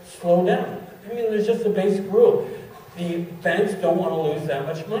will slow down. I mean, there's just a basic rule. The banks don't want to lose that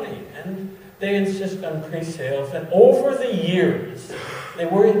much money, and they insist on pre-sales. And over the years, they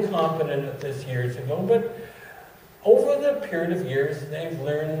were incompetent at this years ago, but over the period of years, they've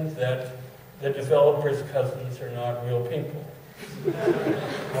learned that the developers' cousins are not real people.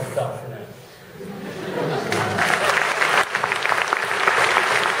 I'll stop for now.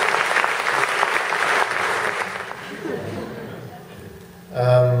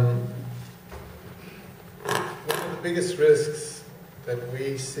 One of the biggest risks that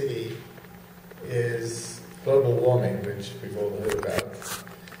we see is global warming, which we've all heard about.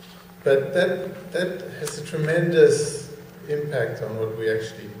 But that has a tremendous impact on what we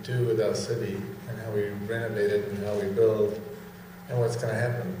actually do with our city and how we renovate it and how we build and what's going to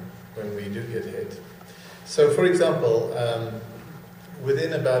happen when we do get hit. So, for example,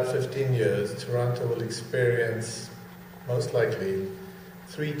 within about 15 years, Toronto will experience, most likely,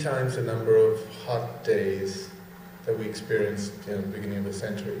 3 times the number of hot days that we experienced in the beginning of the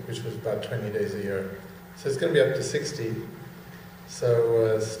century, which was about 20 days a year. So it's going to be up to 60.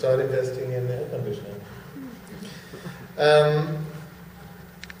 So start investing in air conditioning.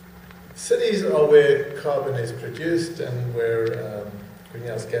 Cities are where carbon is produced and where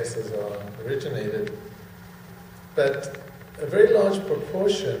greenhouse gases are originated. But a very large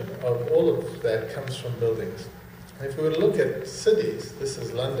proportion of all of that comes from buildings. And if we were to look at cities, this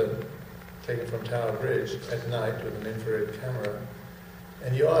is London, taken from Tower Bridge at night with an infrared camera,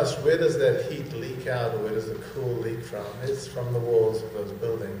 and you ask, where does that heat leak out, or where does the cool leak from? It's from the walls of those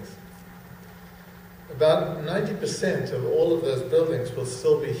buildings. About 90% of all of those buildings will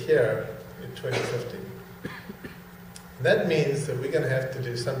still be here in 2050. That means that we're going to have to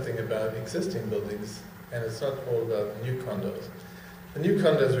do something about existing buildings, and it's not all about new condos. The new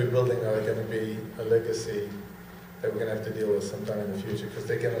condos we're building are going to be a legacy that we're going to have to deal with sometime in the future, because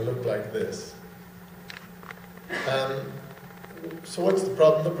they're going to look like this. So what's the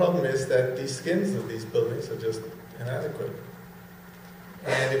problem? The problem is that the skins of these buildings are just inadequate.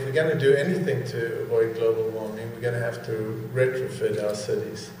 And if we're going to do anything to avoid global warming, we're going to have to retrofit our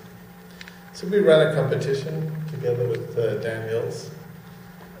cities. So we run a competition together with Daniels,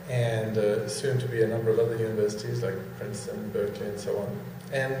 and soon to be a number of other universities like Princeton, Berkeley, and so on.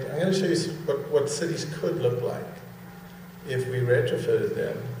 And I'm going to show you what cities could look like if we retrofitted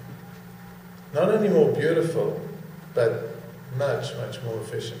them. Not only more beautiful, but much, much more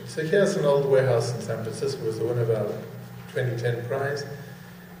efficient. So here's an old warehouse in San Francisco. It was the winner of our 2010 prize.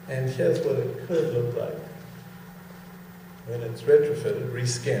 And here's what it could look like when it's retrofitted,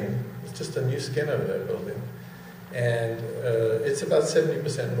 reskinned. It's just a new skin over that building. And it's about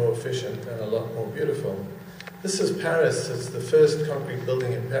 70% more efficient and a lot more beautiful. This is Paris. It's the first concrete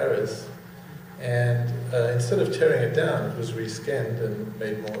building in Paris. And instead of tearing it down, it was reskinned and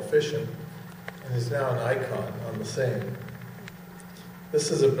made more efficient. And is now an icon on the Seine. This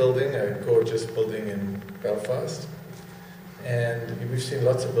is a building, a gorgeous building in Belfast. And we've seen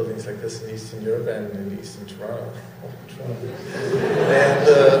lots of buildings like this in Eastern Europe and in Eastern Toronto. And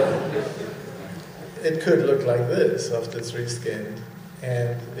it could look like this after it's reskinned.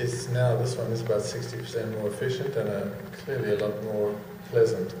 And it's now, this one is about 60% more efficient and clearly a lot more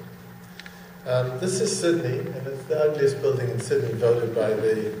pleasant. This is Sydney, and it's the ugliest building in Sydney, voted by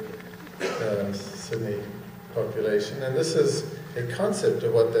the Sydney population. And this is a concept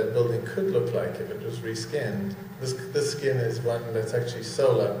of what that building could look like if it was reskinned. This skin is one that's actually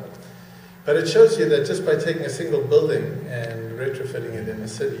solar. But it shows you that just by taking a single building and retrofitting it in a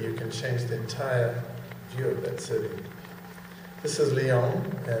city, you can change the entire view of that city. This is Lyon,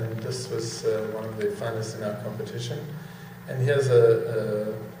 and this was one of the finalists in our competition. And here's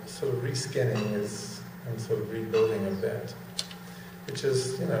a sort of reskinning and sort of rebuilding of that, which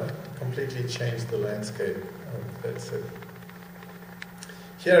has, completely changed the landscape of that city.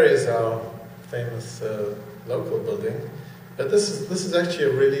 Here is our famous local building, but this is actually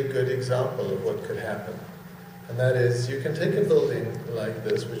a really good example of what could happen. And that is, you can take a building like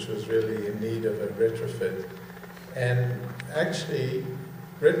this, which was really in need of a retrofit, and actually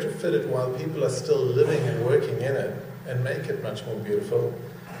retrofit it while people are still living and working in it, and make it much more beautiful.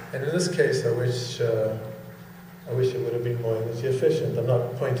 And in this case, I wish it would have been more energy efficient. I'm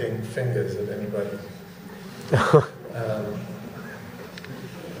not pointing fingers at anybody.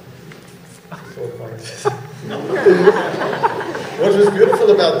 It's all points. What was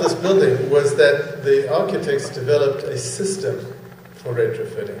beautiful about this building was that the architects developed a system for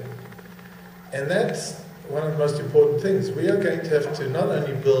retrofitting. And that's one of the most important things. We are going to have to not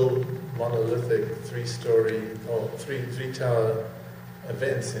only build monolithic three-story or three-tower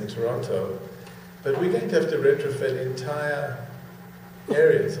events in Toronto, but we're going to have to retrofit entire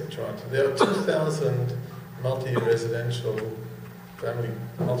areas of Toronto. There are 2,000 multi-family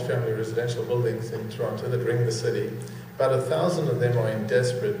residential buildings in Toronto that ring the city. About 1,000 of them are in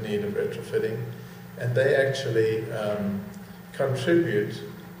desperate need of retrofitting, and they actually contribute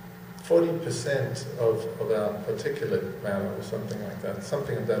 40% of our particulate matter, or something like that,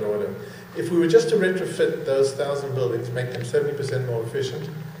 something of that order. If we were just to retrofit those 1,000 buildings, make them 70% more efficient,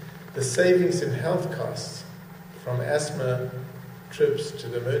 the savings in health costs from asthma trips to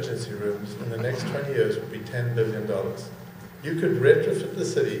the emergency rooms in the next 20 years would be $10 billion. You could retrofit the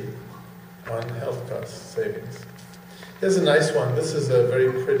city on health cost savings. Here's a nice one. This is a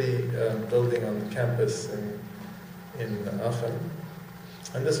very pretty building on the campus in Aachen.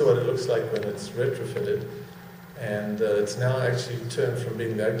 And this is what it looks like when it's retrofitted. And it's now actually turned from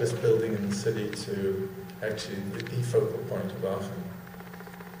being the ugliest building in the city to actually the focal point of Aachen.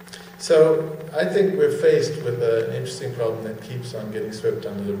 So I think we're faced with an interesting problem that keeps on getting swept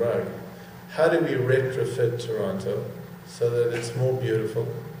under the rug. How do we retrofit Toronto so that it's more beautiful,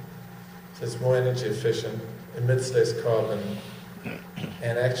 so it's more energy efficient, emits less carbon,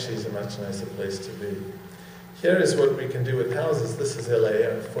 and actually is a much nicer place to be? Here is what we can do with houses. This is LA.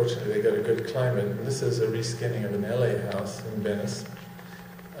 Unfortunately, they got a good climate. And this is a reskinning of an LA house in Venice.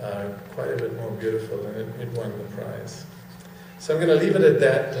 Quite a bit more beautiful, and it won the prize. So I'm going to leave it at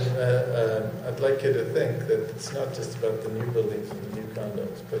that, and I'd like you to think that it's not just about the new buildings and the new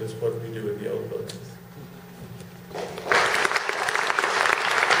condos, but it's what we do with the old buildings.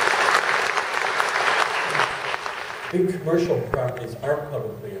 Big commercial properties are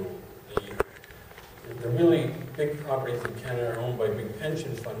publicly owned. The really big properties in Canada are owned by big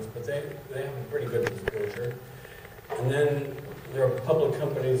pension funds, but they have a pretty good disclosure. And then there are public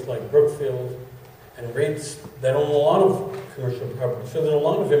companies like Brookfield and REITs that own a lot of commercial property. So there's a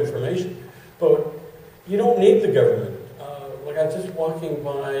lot of information. But you don't need the government. Like I was just walking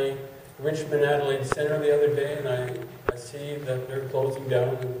by Richmond Adelaide Centre the other day, and I see that they're closing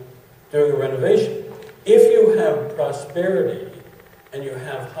down and doing a renovation. If you have prosperity and you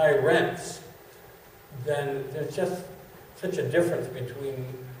have high rents, then there's just such a difference between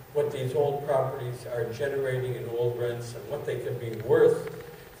what these old properties are generating in old rents and what they could be worth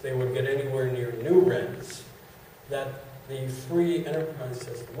if they would get anywhere near new rents, that the free enterprise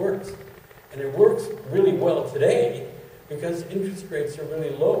system works. And it works really well today because interest rates are really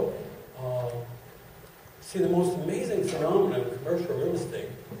low. See, the most amazing phenomenon in commercial real estate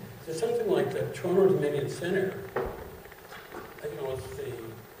is something like the Toronto Dominion Centre. You know, it's the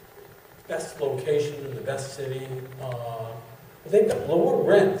best location in the best city. They've got lower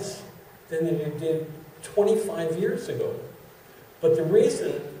rents than they did 25 years ago. But the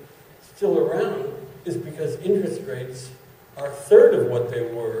reason it's still around is because interest rates are a third of what they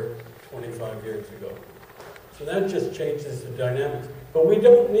were 25 years ago. So that just changes the dynamics. But we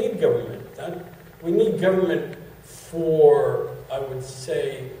don't need government. We need government for, I would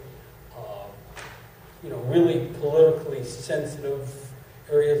say, really politically sensitive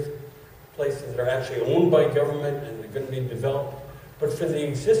areas, places that are actually owned by government and they're going to be developed. But for the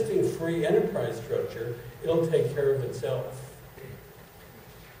existing free enterprise structure, it'll take care of itself.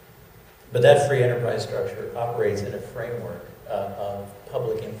 But that free enterprise structure operates in a framework of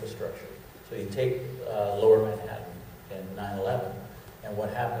public infrastructure. So you take Lower Manhattan in 9/11 and what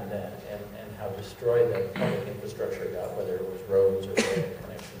happened then and how destroyed that public infrastructure got, whether it was roads or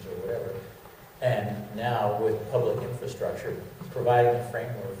connections or whatever. And now with public infrastructure, providing a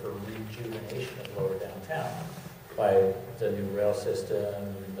framework for rejuvenation of lower downtown by the new rail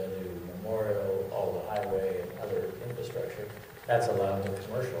system, the new memorial, all the highway and other infrastructure, that's allowed the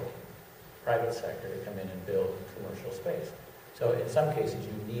commercial, private sector to come in and build commercial space. So in some cases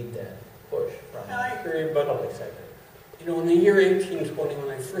you need that push from the public sector. You know, in the year 1820,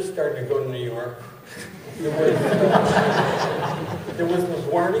 when I first started to go to New York, there was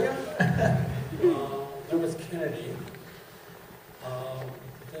LaGuardia, there was Kennedy.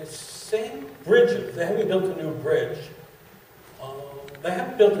 The same bridges, they haven't built a new bridge. They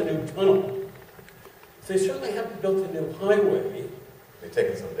haven't built a new tunnel. They certainly haven't built a new highway. They've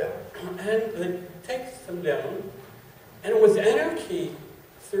taken some down. And they take some down. And it was anarchy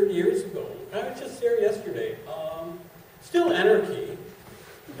 30 years ago. I was just there yesterday. Still anarchy,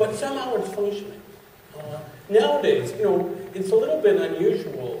 but somehow it's functioning. Nowadays, it's a little bit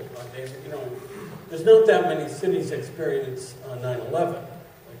unusual, David. there's not that many cities experience 9/11.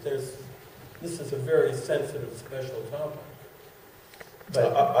 Like this is a very sensitive, special topic.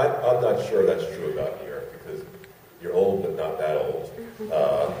 But I'm not sure that's true about New York, because you're old but not that old.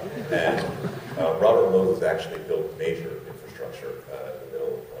 And Robert Moses actually built major infrastructure in the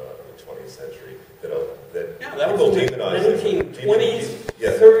middle of the 20th century that was people in the demonized. 1920s,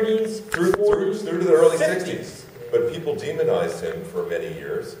 Yeah. 30s, Through 40s, to the early 50s. 60s. But people demonized him for many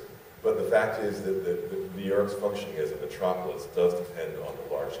years. But the fact is that New York's functioning as a metropolis does depend on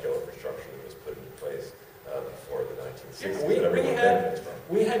the large-scale infrastructure that was put into place before the 1960s. Yeah, that everyone benefits from.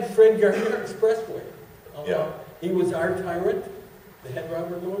 we had Fred Gardner Expressway. Yeah. He was our tyrant, the head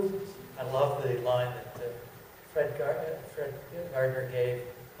Robert Moses. I love the line that Fred Gardner gave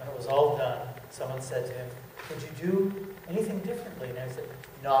when it was all done. Someone said to him, "Could you do anything differently?" And I said,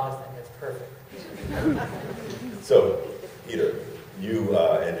 "Not a thing. It's perfect." So, Peter, you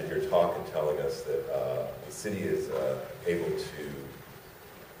ended your talk in telling us that the city is able to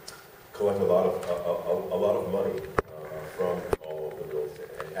collect a lot of money from all of the real estate,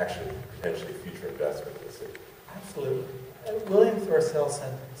 and actually potentially future investment in the city. Absolutely. William Thorsell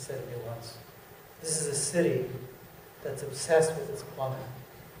said to me once, "This is a city that's obsessed with its plumbing."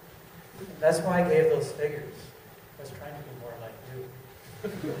 And that's why I gave those figures. I was trying to be more like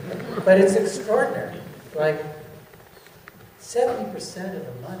you. But it's extraordinary. Like, 70% of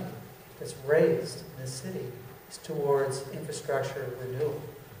the money that's raised in this city is towards infrastructure renewal.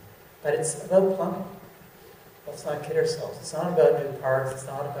 But it's about plumbing. Let's not kid ourselves. It's not about new parks. It's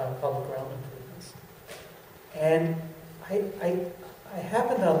not about public realm improvements. And I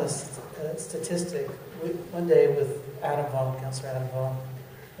happened on this statistic one day with Councillor Adam Vaughan,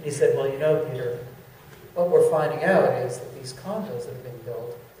 and he said, "Well, you know, Peter, what we're finding out is that these condos that are being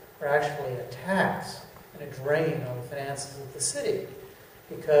built are actually a tax and a drain on the finances of the city,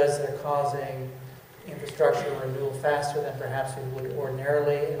 because they're causing infrastructure renewal faster than perhaps we would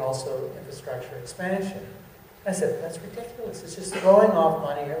ordinarily, and also infrastructure expansion." I said, "That's ridiculous. It's just throwing off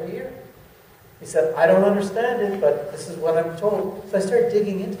money every year." He said, "I don't understand it, but this is what I'm told." So I started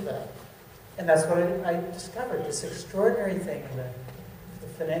digging into that. And that's what I discovered, this extraordinary thing in the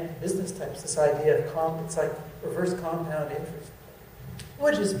business types, this idea of it's like reverse compound interest,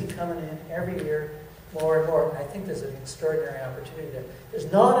 which is becoming in every year more and more. And I think there's an extraordinary opportunity there.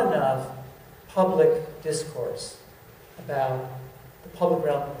 There's not enough public discourse about the public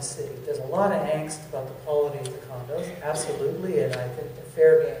realm in the city. There's a lot of angst about the quality of the condos, absolutely, and I think the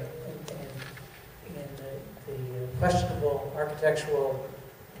fair game in the questionable architectural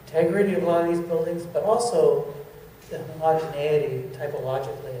integrity of a lot of these buildings, but also the homogeneity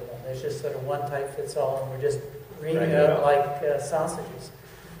typologically of them. There's just sort of one type fits all, and we're just reaming out like sausages.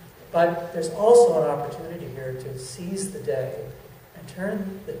 But there's also an opportunity here to seize the day and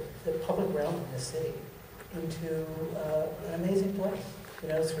turn the public realm in the city into an amazing place,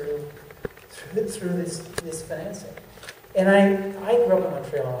 through this financing. And I grew up in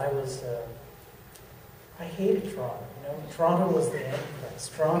Montreal. I hated Toronto. Toronto was the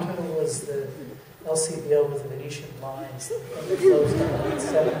Antichrist. Toronto was the LCBO with the Venetian blinds, and it closed down at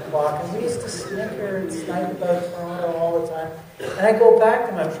 7 o'clock. And we used to snicker and snipe about Toronto all the time. And I go back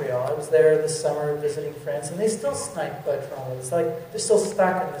to Montreal. I was there this summer visiting friends, and they still snipe about Toronto. It's like they're still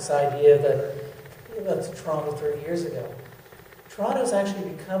stuck in this idea that that's Toronto 30 years ago. Toronto is actually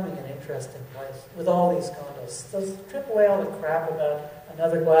becoming an interesting place with all these condos. Those strip away all the crap about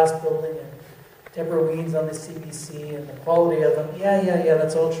another glass building and Deborah Weeds on the CBC and the quality of them. Yeah,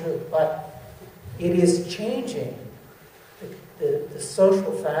 that's all true. But it is changing the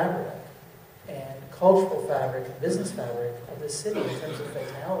social fabric and cultural fabric and business fabric of the city in terms of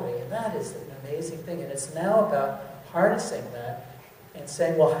vitality. And that is an amazing thing. And it's now about harnessing that and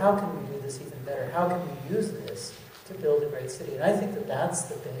saying, well, how can we do this even better? How can we use this to build a great city? And I think that that's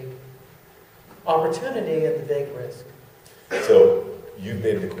the big opportunity and the big risk. So you've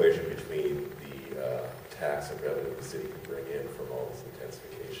made an equation between the tax and revenue the city can bring in from all this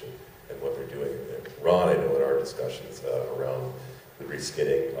intensification and what they're doing. And Ron, I know in our discussions around the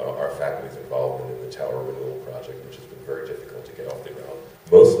reskinning, our faculty's involvement in the tower renewal project, which has been very difficult to get off the ground,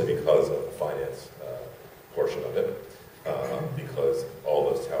 mostly because of the finance portion of it, because all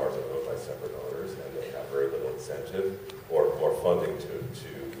those towers are owned by separate owners and they have very little incentive or funding to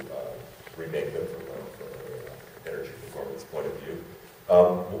remake them from an energy performance point of view.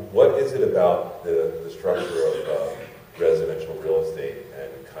 What is it about the structure of residential real estate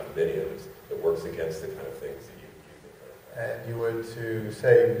and condominiums that works against the kind of things that you think are? And you were to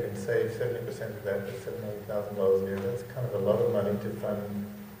say, you can save 70% of that, that's $700,000 a year. That's kind of a lot of money to fund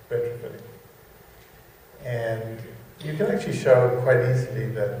retrofitting. And you can actually show quite easily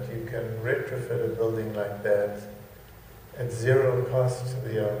that you can retrofit a building like that at zero cost to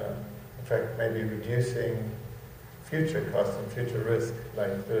the owner. In fact, maybe reducing future costs and future risk,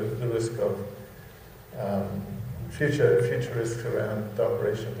 like the risk of future risks around the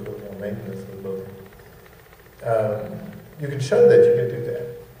operation of the building or maintenance of the building. You can show that you can do that.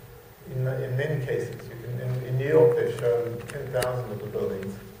 In many cases, in New York, they've shown 10,000 of the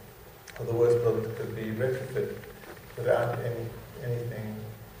buildings, or the worst buildings, could be retrofitted without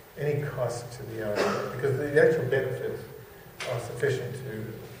any cost to the owner, because the actual benefits are sufficient to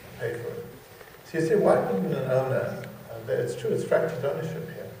pay for it. So you say, why wouldn't an owner? It's true, it's fractured ownership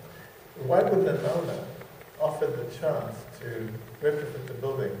here. Why wouldn't an owner offer the chance to retrofit the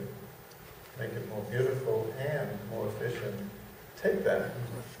building, make it more beautiful and more efficient? Take that,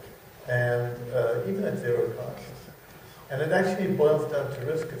 and even at zero cost. And it actually boils down to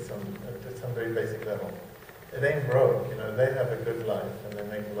risk at some very basic level. It ain't broke, they have a good life and they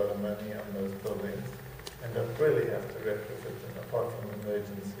make a lot of money on those buildings and don't really have to retrofit them apart from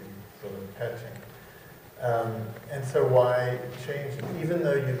emergency sort of patching. And so why change it? Even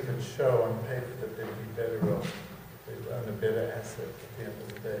though you could show on paper that they'd be better off, they'd own a better asset at the end of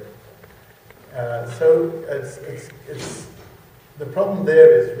the day. So it's the problem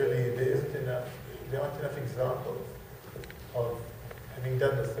there is really there aren't enough examples of having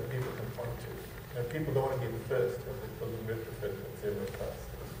done this that people can point to. People don't want to be the first of the building retrofit at zero cost.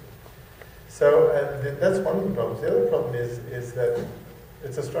 So that's one of the problems. The other problem is that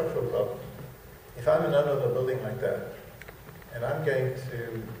it's a structural problem. If I'm an owner of a building like that, and I'm going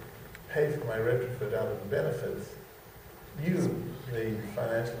to pay for my retrofit out of the benefits, you, the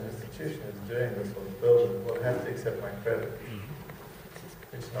financial institution who's doing this or the builder, will have to accept my credit,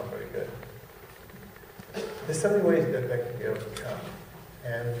 which is not very good. There's so many ways that can be overcome,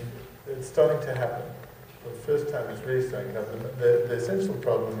 and it's starting to happen. For the first time, it's really starting to happen. The essential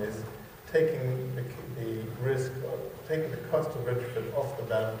problem is taking the risk, taking the cost of retrofit off the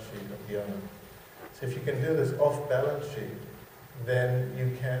balance sheet of the owner. So if you can do this off balance sheet, then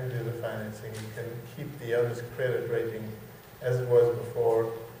you can do the financing. You can keep the owner's credit rating as it was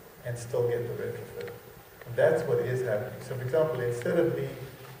before and still get the retrofit. And that's what is happening. So for example, instead of me,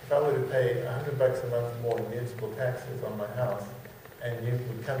 if I were to pay $100 a month more in municipal taxes on my house, and you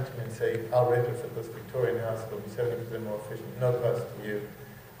would come to me and say, I'll retrofit this Victorian house, it'll be 70% more efficient, no cost to you,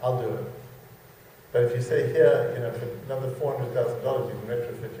 I'll do it. But if you say here, for another $400,000 you can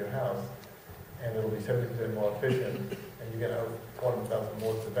retrofit your house, and it'll be 70% more efficient, and you're going to owe $400,000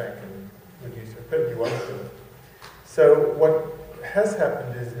 more to the bank and reduce your credit, you won't do it. So what has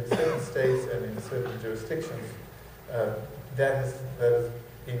happened is in certain states and in certain jurisdictions, that has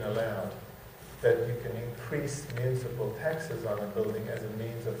been allowed, that you can increase municipal taxes on a building as a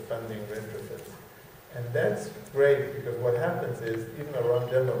means of funding retrofits. And that's great, because what happens is, even though Ron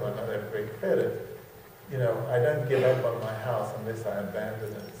Devil might not have great credit, I don't give up on my house unless I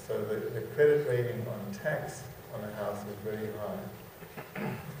abandon it. So the credit rating on tax on a house is very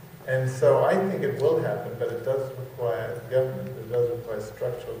high. And so I think it will happen, but it does require government, it does require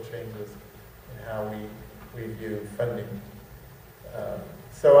structural changes in how we view funding.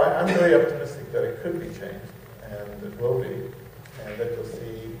 So I'm very optimistic that it could be changed, and it will be, and that you'll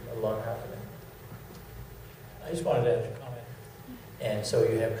see a lot happening. I just wanted to add a comment. And so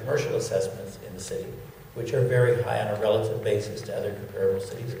you have commercial assessments in the city, which are very high on a relative basis to other comparable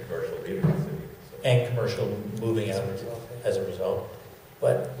cities. Commercial leaving the city. And commercial moving out as a result.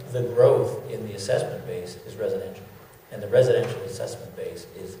 But the growth in the assessment base is residential. And the residential assessment base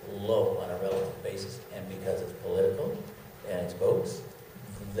is low on a relative basis. And because it's political and it's votes,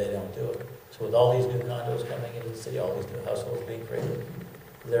 they don't do it. So with all these new condos coming into the city, all these new households being created,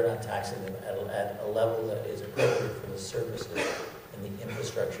 they're not taxing them at a level that is appropriate for the services and the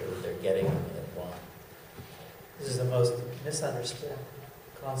infrastructure that they're getting and want. This is the most misunderstood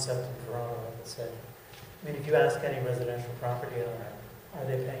concept in Toronto, I would say. I mean, if you ask any residential property owner, are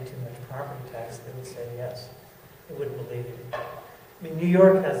they paying too much property tax, they would say yes. They wouldn't believe you. I mean, New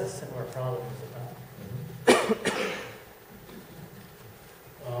York has a similar problem, does it not?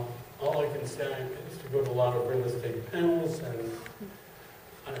 All I can say is to go to a lot of real estate panels, and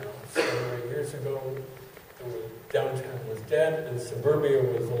I don't know, 7 or 8 years ago, downtown was dead and suburbia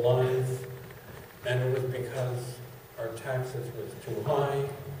was alive, and it was because our taxes was too high,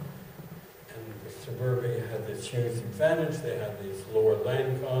 and the suburbia had this huge advantage. They had these lower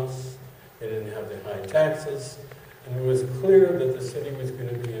land costs, they didn't have the high taxes, and it was clear that the city was going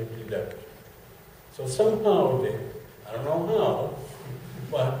to be emptied out. So somehow, I don't know how,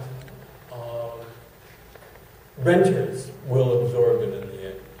 but renters will absorb it in the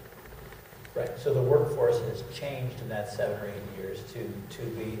end. Right, so the workforce has changed in that 7 or 8 years to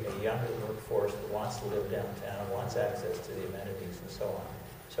be a younger workforce that wants to live downtown, wants access to the amenities and so on.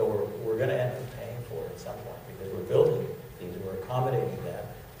 So we're going to end up paying for it at some point because we're building these, we're accommodating that.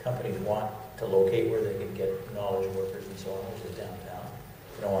 Companies want to locate where they can get knowledge workers and so on, which is downtown.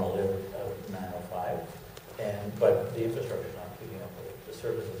 They don't want to live out 905, but the infrastructure is not keeping up with it. The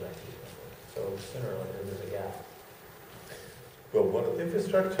services aren't keeping up with it. So sooner or later, there's a gap. Well, one of the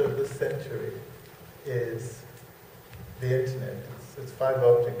infrastructure of this century is the internet. It's fiber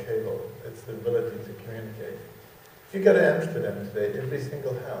optic cable. It's the ability to communicate. If you go to Amsterdam today, every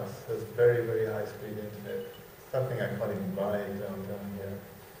single house has very, very high-speed internet. Something I can't even buy downtown here.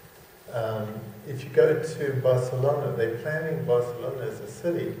 If you go to Barcelona, they're planning Barcelona as a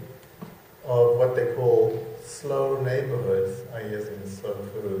city of what they call slow neighborhoods, as in slow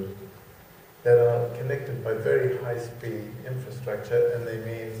food, that are connected by very high-speed infrastructure, and they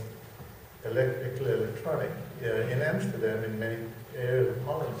mean electrical, electronic. In Amsterdam, in many areas of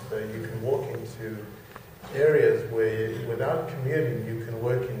Holland, you can walk into areas where, without commuting, you can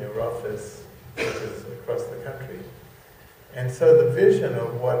work in your office, which is across the country. And so the vision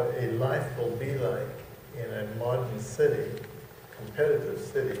of what a life will be like in a modern city, competitive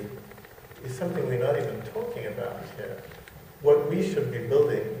city, is something we're not even talking about here. What we should be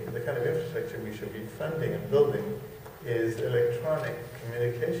building, the kind of infrastructure we should be funding and building, is electronic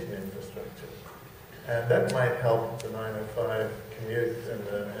communication infrastructure. And that might help the 905 commute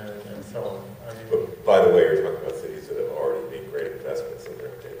and so on. I mean, but by the way, you're talking about cities that have already made great investments in their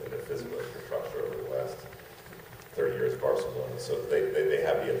physical infrastructure over the last 30 years, Barcelona. So they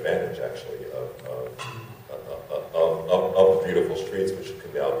have the advantage, actually, of beautiful streets, which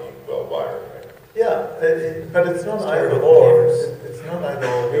can now be well wired, right? Yeah, but it's not either or. It's not either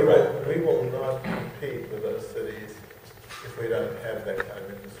or. We will not compete with those cities if we don't have that kind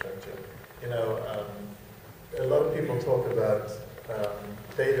of infrastructure. You know, a lot of people talk about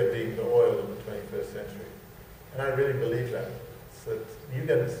data being the oil of the 21st century. And I really believe that. So you're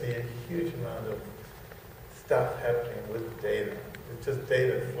going to see a huge amount of stuff happening with data. It's just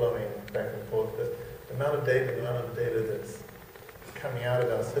data flowing back and forth. The amount of data that's coming out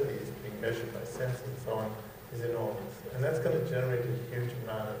of our cities, being measured by sensors and so on, is enormous. And that's going to generate a huge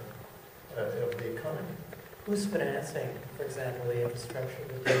amount of the economy. Who's financing, for example, the infrastructure,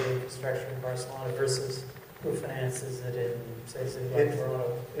 the data infrastructure in Barcelona versus who finances it in, say, a city like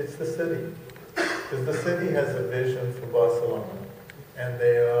Toronto? It's the city. Because the city has a vision for Barcelona. And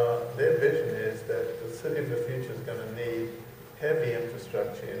their vision is that the city of the future is going to need heavy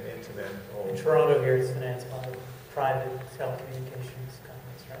infrastructure and internet. In Toronto here, it's financed by private telecommunications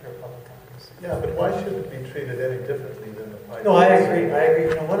companies, right, or public companies. Yeah, but why should it be treated any differently than the private? No, I agree.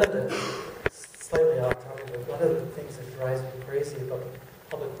 You know, one of the, slightly off topic, but one of the things that drives me crazy about the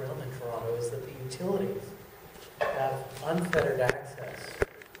public realm in Toronto is that the utilities have unfettered access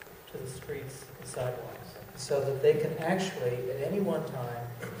to the streets and sidewalks, so that they can actually, at any one time,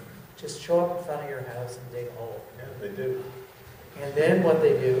 just show up in front of your house and dig a hole. Yeah, they do. And then what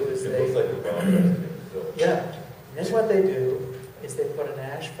they do is It looks like a bomb. yeah. And then what they do is they put an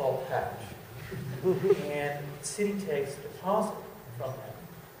asphalt patch, and the city takes a deposit from them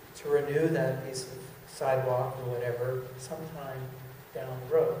to renew that piece of sidewalk or whatever sometime down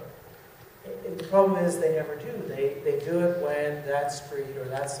the road. And the problem is they never do. They do it when that street or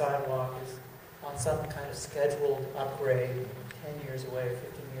that sidewalk is on some kind of scheduled upgrade 10 years away,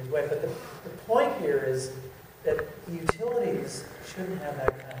 15 years away. But the point here is that the utilities shouldn't have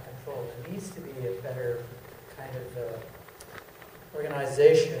that kind of control. There needs to be a better kind of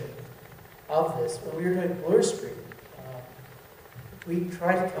organization of this. When we were doing Bloor Street, we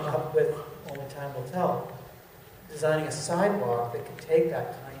tried to come up with, only time will tell, designing a sidewalk that could take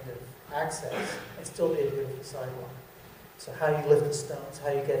that kind of access and still be a beautiful sidewalk. So how you lift the stones, how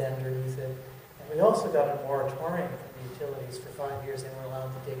you get underneath it. And we also got a moratorium from the utilities for 5 years. They weren't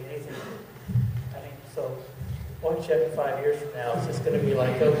allowed to dig anything. I mean, so watch it 5 years from now. It's just going to be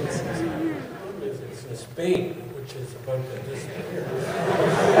like open season. It's in Spain, which is about to disappear.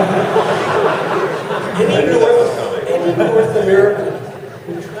 Any North American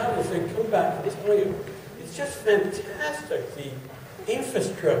who travels, they come back and tell you, it's just fantastic, the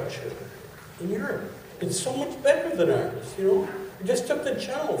infrastructure in Europe. It's so much better than ours, you know. We just took the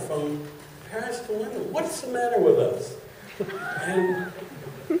channel from Paris to London. What's the matter with us? And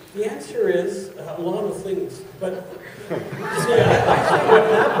the answer is a lot of things. But see,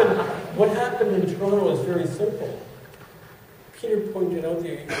 I think what happened in Toronto is very simple. Peter pointed out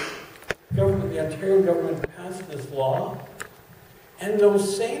the Ontario government passed this law, and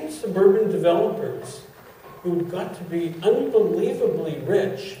those same suburban developers who got to be unbelievably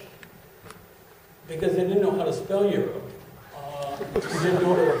rich because they didn't know how to spell Europe. They didn't know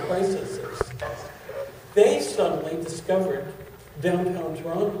what a crisis is. They suddenly discovered downtown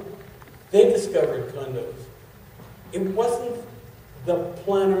Toronto. They discovered condos. It wasn't the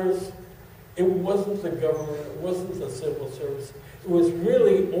planners, it wasn't the government, it wasn't the civil service. It was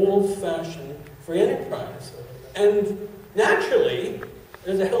really old-fashioned free enterprise. And naturally,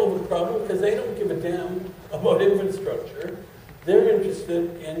 there's a hell of a problem because they don't give a damn about infrastructure. They're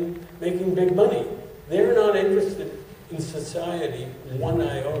interested in making big money. They're not interested in society one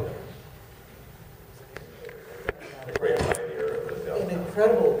iota. Great pioneer of the An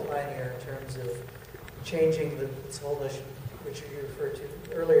incredible pioneer in terms of changing this whole issue, which you referred to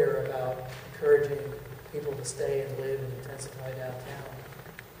earlier about encouraging people to stay and live and intensify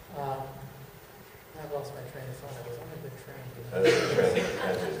downtown. I've lost my train of thought. I was on a good train.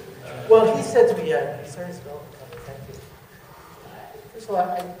 Well, he said to me, sorry, Isabel, thank you. First of all,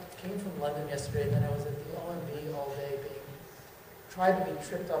 I came from London yesterday, and then I was at the OMB all day, tried to be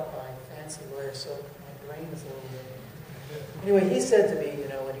tripped up by fancy lawyers, so my brain is a little bit. Anyway, he said to me,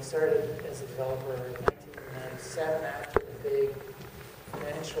 when he started as a developer in 1997 after the big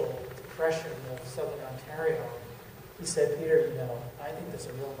financial depression of Southern Ontario, he said, Peter, I think there's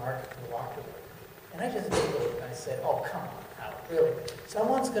a real market for walkable. And I just giggled and I said, oh, come on, Howard, really?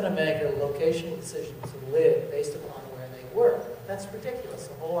 Someone's going to make a locational decision to live based upon where they work. That's ridiculous.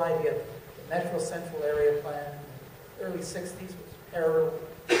 The whole idea of the Metro Central Area Plan in the early 60s was parallel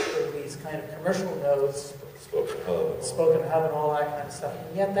with these kind of commercial nodes, spoken hub and all that kind of stuff.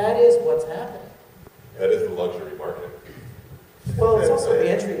 And yet that is what's happening. That is the luxury market. Well, it's also the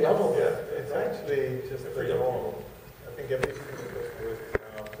entry level. Yeah, it's actually just the norm. I think everything that was working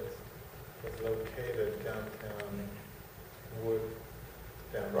out was located downtown Wood,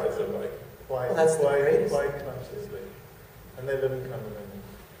 downtown. Quite consciously. And they live in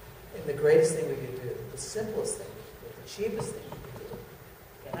condominiums. And the greatest thing we could do, the simplest thing, the cheapest thing we could do.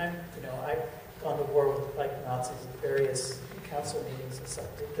 And I've gone to war with like Nazis at various council meetings and stuff,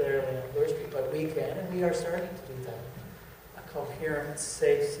 particularly on Bloor Street, but we can, and we are starting to do that. A coherent,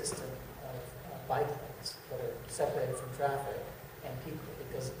 safe system of bike lanes that are separated from traffic and people,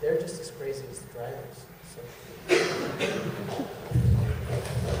 because they're just as crazy as the drivers.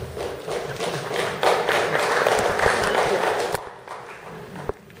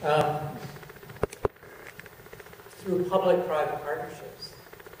 Through public-private partnerships,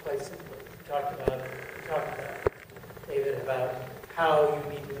 quite simply. We talked about, David, about how you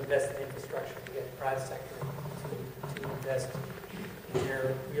need to invest in infrastructure to get the private sector to invest in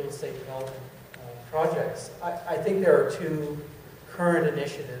their real estate development projects. I think there are two current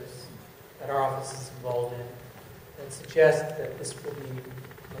initiatives that our office is involved in that suggest that this will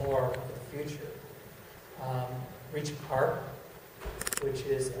be more of the future. Regent Park, which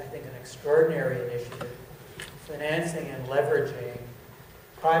is, I think, an extraordinary initiative, financing and leveraging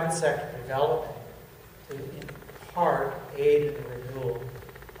private sector development to, in part, aid in the renewal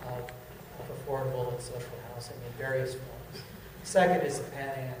of affordable and social housing in various forms. Second is the Pan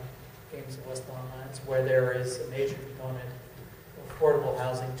Am Games of West Don Lands, where there is a major component of affordable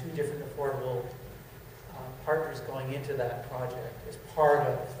housing, two different affordable partners going into that project as part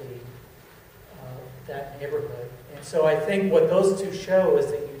of that neighborhood. And so I think what those two show is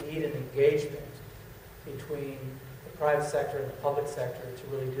that you need an engagement between the private sector and the public sector to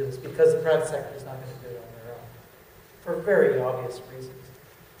really do this, because the private sector is not going to do it on their own, for very obvious reasons.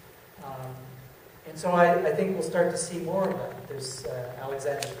 And so I think we'll start to see more of that. There's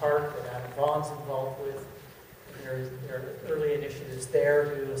Alexander Park that Adam Vaughn's involved with. There are early initiatives there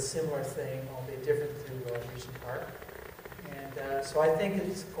to do a similar thing, albeit different through Regent Park. And so I think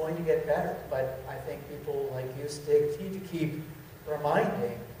it's going to get better, but I think people like you, Stig, need to keep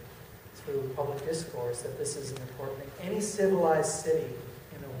reminding through public discourse that this is an important thing. Any civilized city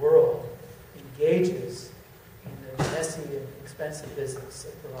in the world engages in the messy and expensive business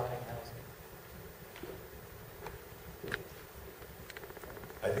of providing housing.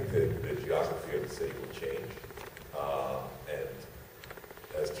 I think the geography of the city will change, and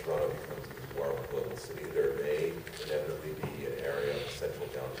as Toronto becomes more of a global city, there may inevitably be an area of central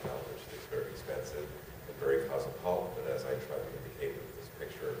downtown which is very expensive and very cosmopolitan. But as I try to indicate with this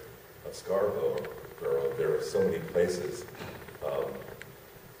picture of Scarborough, there are so many places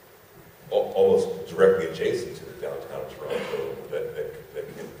almost directly adjacent to the downtown Toronto that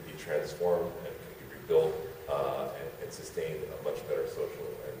can be transformed and can be rebuilt and sustain a much better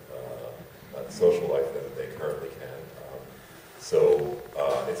social life than they currently can. So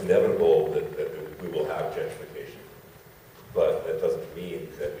it's inevitable that we will have gentrification, but that doesn't mean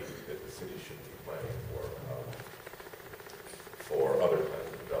that the city shouldn't be planning for other kinds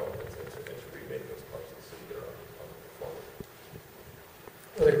of developments and to remake those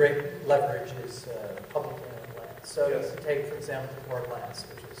great leverage is publicly owned land. So Yes. you can take, for example, the Portlands,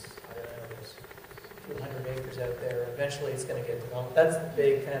 which is, I don't know, there's 200 acres out there. Eventually it's going to get developed. That's the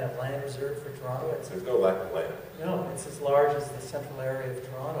big kind of land reserve for Toronto. There's no lack of land. No, it's as large as the central area of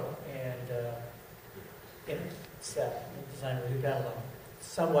Toronto, and it's design review panel. I'm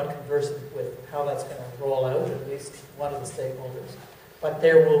somewhat conversant with how that's going to roll out, at least one of the stakeholders. But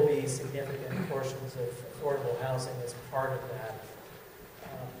there will be significant portions of affordable housing as part of that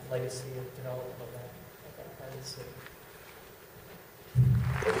legacy of development of that part of the city.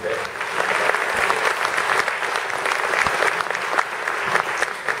 Okay.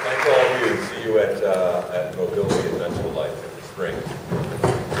 Thank all of you. See you at Mobility Adventure Life in the spring.